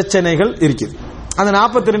 பிரச்சனைகள் இருக்குது. அந்த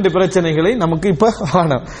 42 பிரச்சனைகளை நமக்கு இப்ப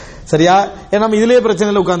வேணும். சரியா? நம்ம இதுலயே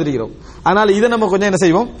பிரச்சனையில உட்கார்ந்து இருக்கிறோம். அதனால இதை நம்ம கொஞ்சம் என்ன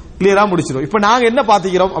செய்வோம்? கிளியரா முடிச்சிடும். இப்ப நாங்க என்ன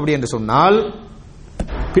பாத்துக்கிறோம் அப்படி என்று சொன்னால்,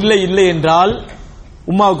 பிள்ளை இல்லை என்றால்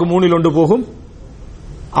உம்மாவுக்கு 3/1 போகும்,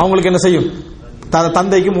 அவங்களுக்கு என்ன செய்யும்?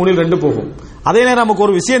 தந்தைக்கு 3/2 போகும். அதே நேரம் நமக்கு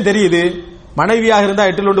ஒரு விஷயம் தெரியுது, மனைவியாக இருந்தா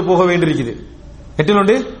 8/1 போக வேண்டியிருக்குது.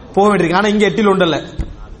 8/1 போக வேண்டியிருக்கு. ஆனா இங்க 8/1 அல்ல,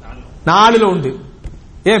 4/1.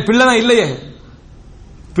 ஏன்? பிள்ளைதான் இல்லையே,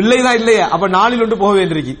 பிள்ளைதான் இல்லையே, அப்ப 4/1 போக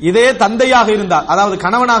வேண்டியிருக்கு. இதே தந்தையாக இருந்தா, அதாவது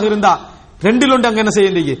கணவனாக இருந்தா 2/1 அங்க என்ன செய்ய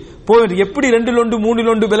வேண்டியது? போக வேண்டிய. எப்படி 2/1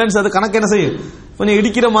 3/1 பேலன்ஸ்? அது கணக்கு என்ன செய்யும்? கொஞ்சம்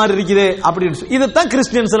இடிக்கிற மாதிரி இருக்குதே அப்படின்னு. இதைத்தான்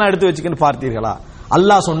கிறிஸ்டியன்ஸ் எல்லாம் எடுத்து வச்சுக்கன்னு பார்த்தீர்களா?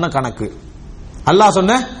 அல்லாஹ் சொன்ன கணக்கு, அல்லாஹ்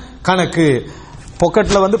சொன்ன கணக்கு.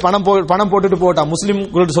 பாக்கெட்ல பணம் போட்டுட்டு போட்டா, முஸ்லிம்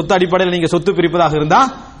சொத்து அடிப்படையில் நீங்க சொத்து பிரிப்பதாக இருந்தா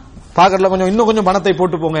பாக்கெட்ல இன்னும் கொஞ்சம் பணத்தை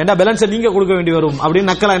போட்டு போங்க, ஏன்னா பேலன்ஸ் நீங்க கொடுக்க வேண்டி வரும் அப்படின்னு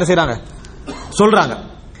நக்கலா என்ன செய்யறாங்க? சொல்றாங்க.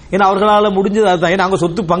 ஏன்னா அவர்களால் முடிஞ்சது அதுதான். ஏன்னா அங்க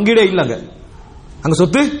சொத்து பங்கீடே இல்லைங்க, அங்க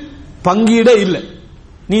சொத்து பங்கீடே இல்லை.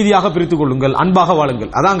 நீதியாக பிரித்துக் கொள்ளுங்கள், அன்பாக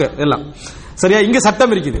வாழுங்கள், அதாங்க எல்லாம். சரியா? இங்க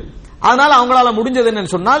சட்டம் இருக்குது. அதனால அவங்களால முடிஞ்சது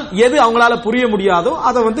என்னன்னு சொன்னால், எது அவங்களால புரிய முடியாதோ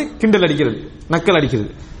அதை கிண்டல் அடிக்கிறது, நக்கல்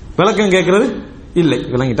அடிக்கிறது, விளக்கம் கேட்கிறது இல்லை.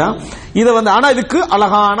 விளங்கிட்டா? இதை ஆனா இதுக்கு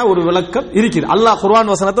அழகான ஒரு விளக்கம் இருக்குது. அல்லாஹ்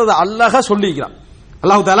குர்ஆன் வசனத்தை அதை அழகா சொல்லிக்கிறான்.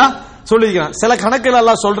 அல்லாஹ் தஆலா சொல்லிக்கிறான். சில கணக்கில்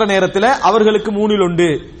அல்லாஹ் சொல்ற நேரத்தில் அவர்களுக்கு 3/1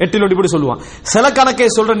 8/1 இப்படி சொல்லுவான். சில கணக்கை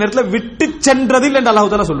சொல்ற நேரத்தில் விட்டு சென்றதில் என்று அல்லாஹ்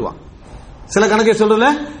தஆலா சொல்லுவான். சில கணக்கை சொல்றதுல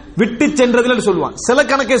விட்டு சென்றதில் என்று சொல்லுவான். சில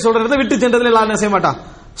கணக்கை சொல்ற நேரத்தில் விட்டு சென்றதில் எல்லாம் என்ன செய்ய மாட்டான்?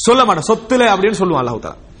 சொல்ல மாட்டான். சொத்துல அப்படின்னு சொல்லுவான் அல்லாஹ்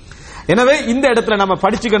தஆலா. எனவே இந்த இடத்துல நம்ம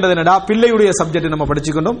படிச்சுக்கின்றது என்னடா? பிள்ளையுடைய சப்ஜெக்ட் நம்ம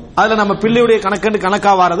படிச்சுக்கிட்டோம். அதுல நம்ம பிள்ளையுடைய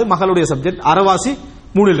கணக்கா வாரது மகளுடைய சப்ஜெக்ட். அரைவாசி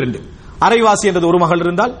 3/2. அரைவாசி என்றது ஒரு மகள்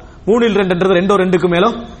இருந்தால், 3/2 என்றது 2க்கு மேல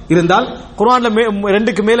இருந்தால், குர்ஆன்ல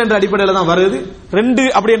 2க்கு மேல என்ற அடிப்படையில் தான் வருது. 2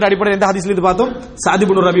 அப்படி என்ற அடிப்படையில் எந்த ஹதீஸ்ல இருந்து பார்த்தோம்? சஅத்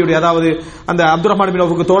இப்னு ரபியுடைய, அதாவது அந்த அப்துல் ரஹ்மான் பின்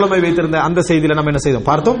அவுஃப்க்கு தோழமை வைத்திருந்த அந்த செய்தியில நம்ம என்ன செய்தோம்?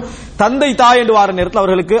 பார்த்தோம். தந்தை தாய் என்று வார நேரத்தில்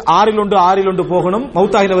அவர்களுக்கு 6/1 போகணும்.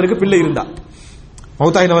 மௌத்தாகினவருக்கு பிள்ளை இருந்தா,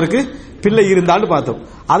 மௌத்தாகினவருக்கு பிள்ளை இருந்தால் பார்த்தோம்.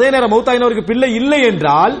 அதே நேரம் மௌத்தாகினவருக்கு பிள்ளை இல்லை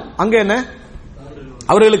என்றால் அங்க என்ன?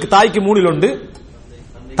 அவர்களுக்கு தாய்க்கு 3/1,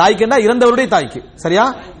 தாய்க்கு என்ன? இறந்தவருடைய தாய்க்கு. சரியா?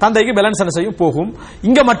 தந்தைக்கு பேலன்ஸ் என்ன செய்யும்? போகும்.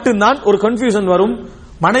 இங்க மட்டும்தான் ஒரு கன்ஃபியூஷன் வரும்.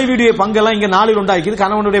 மனைவியுடைய பங்கெல்லாம் இங்க 4/1 இருக்குது,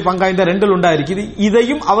 கணவனுடைய பங்கா இந்த 2/1 இருக்குது.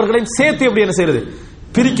 இதையும் அவர்களையும் சேர்த்து எப்படி என்ன செய்யறது?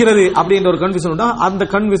 பிரிக்கிறது அப்படின்ற ஒரு கன்ஃபியூஷன் உண்டா? அந்த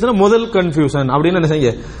கன்ஃபியூஷன் முதல் கன்ஃபியூஷன் அப்படின்னு என்ன செய்ய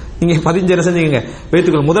நீங்க 15 செஞ்சீங்க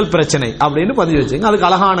வைத்துக்கொள்ள, முதல் பிரச்சனை அப்படின்னு 15 வச்சுங்க. அதுக்கு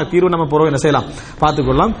அழகான தீர்வு நம்ம பிறகு என்ன செய்யலாம்?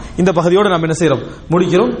 பார்த்துக்கொள்ளலாம். இந்த பகுதியோடு நம்ம என்ன செய்யறோம்?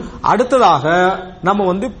 முடிக்கிறோம். அடுத்ததாக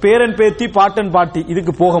நம்ம பேரன் பேத்தி பாட்டன் பாட்டி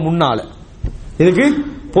இதுக்கு போக முன்னால, இதுக்கு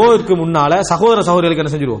போவதற்கு முன்னால சகோதர சகோதரிகளுக்கு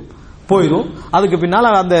என்ன செஞ்சிருவோம்? போயிடும். அதுக்கு பின்னால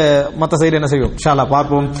அந்த மத்த சைடு என்ன செய்வோம்? இன்ஷா அல்லாஹ்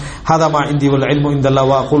பார்ப்போம். ஹதமா இந்தி வல் இல்மு இந்தல்லாஹ்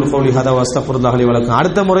வ குல் கௌலி ஹதா வஸ்தக்ஃபிருல்லாஹ் லி வ லக்கும்.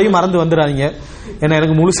 அடுத்த முறையும் மறந்து வந்துடாதீங்க, ஏன்னா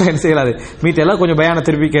எனக்கு முழுசா என்ன செய்யலாது. மீட் எல்லாம் கொஞ்சம் பயான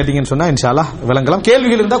திருப்பி கேட்டீங்கன்னு சொன்னா இன்ஷா அல்லாஹ் விளங்கலாம்.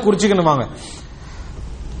 கேள்விகள் இருந்தா குறிச்சிக்கணும் வாங்க.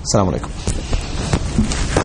 அஸ்ஸலாமு அலைக்கும்.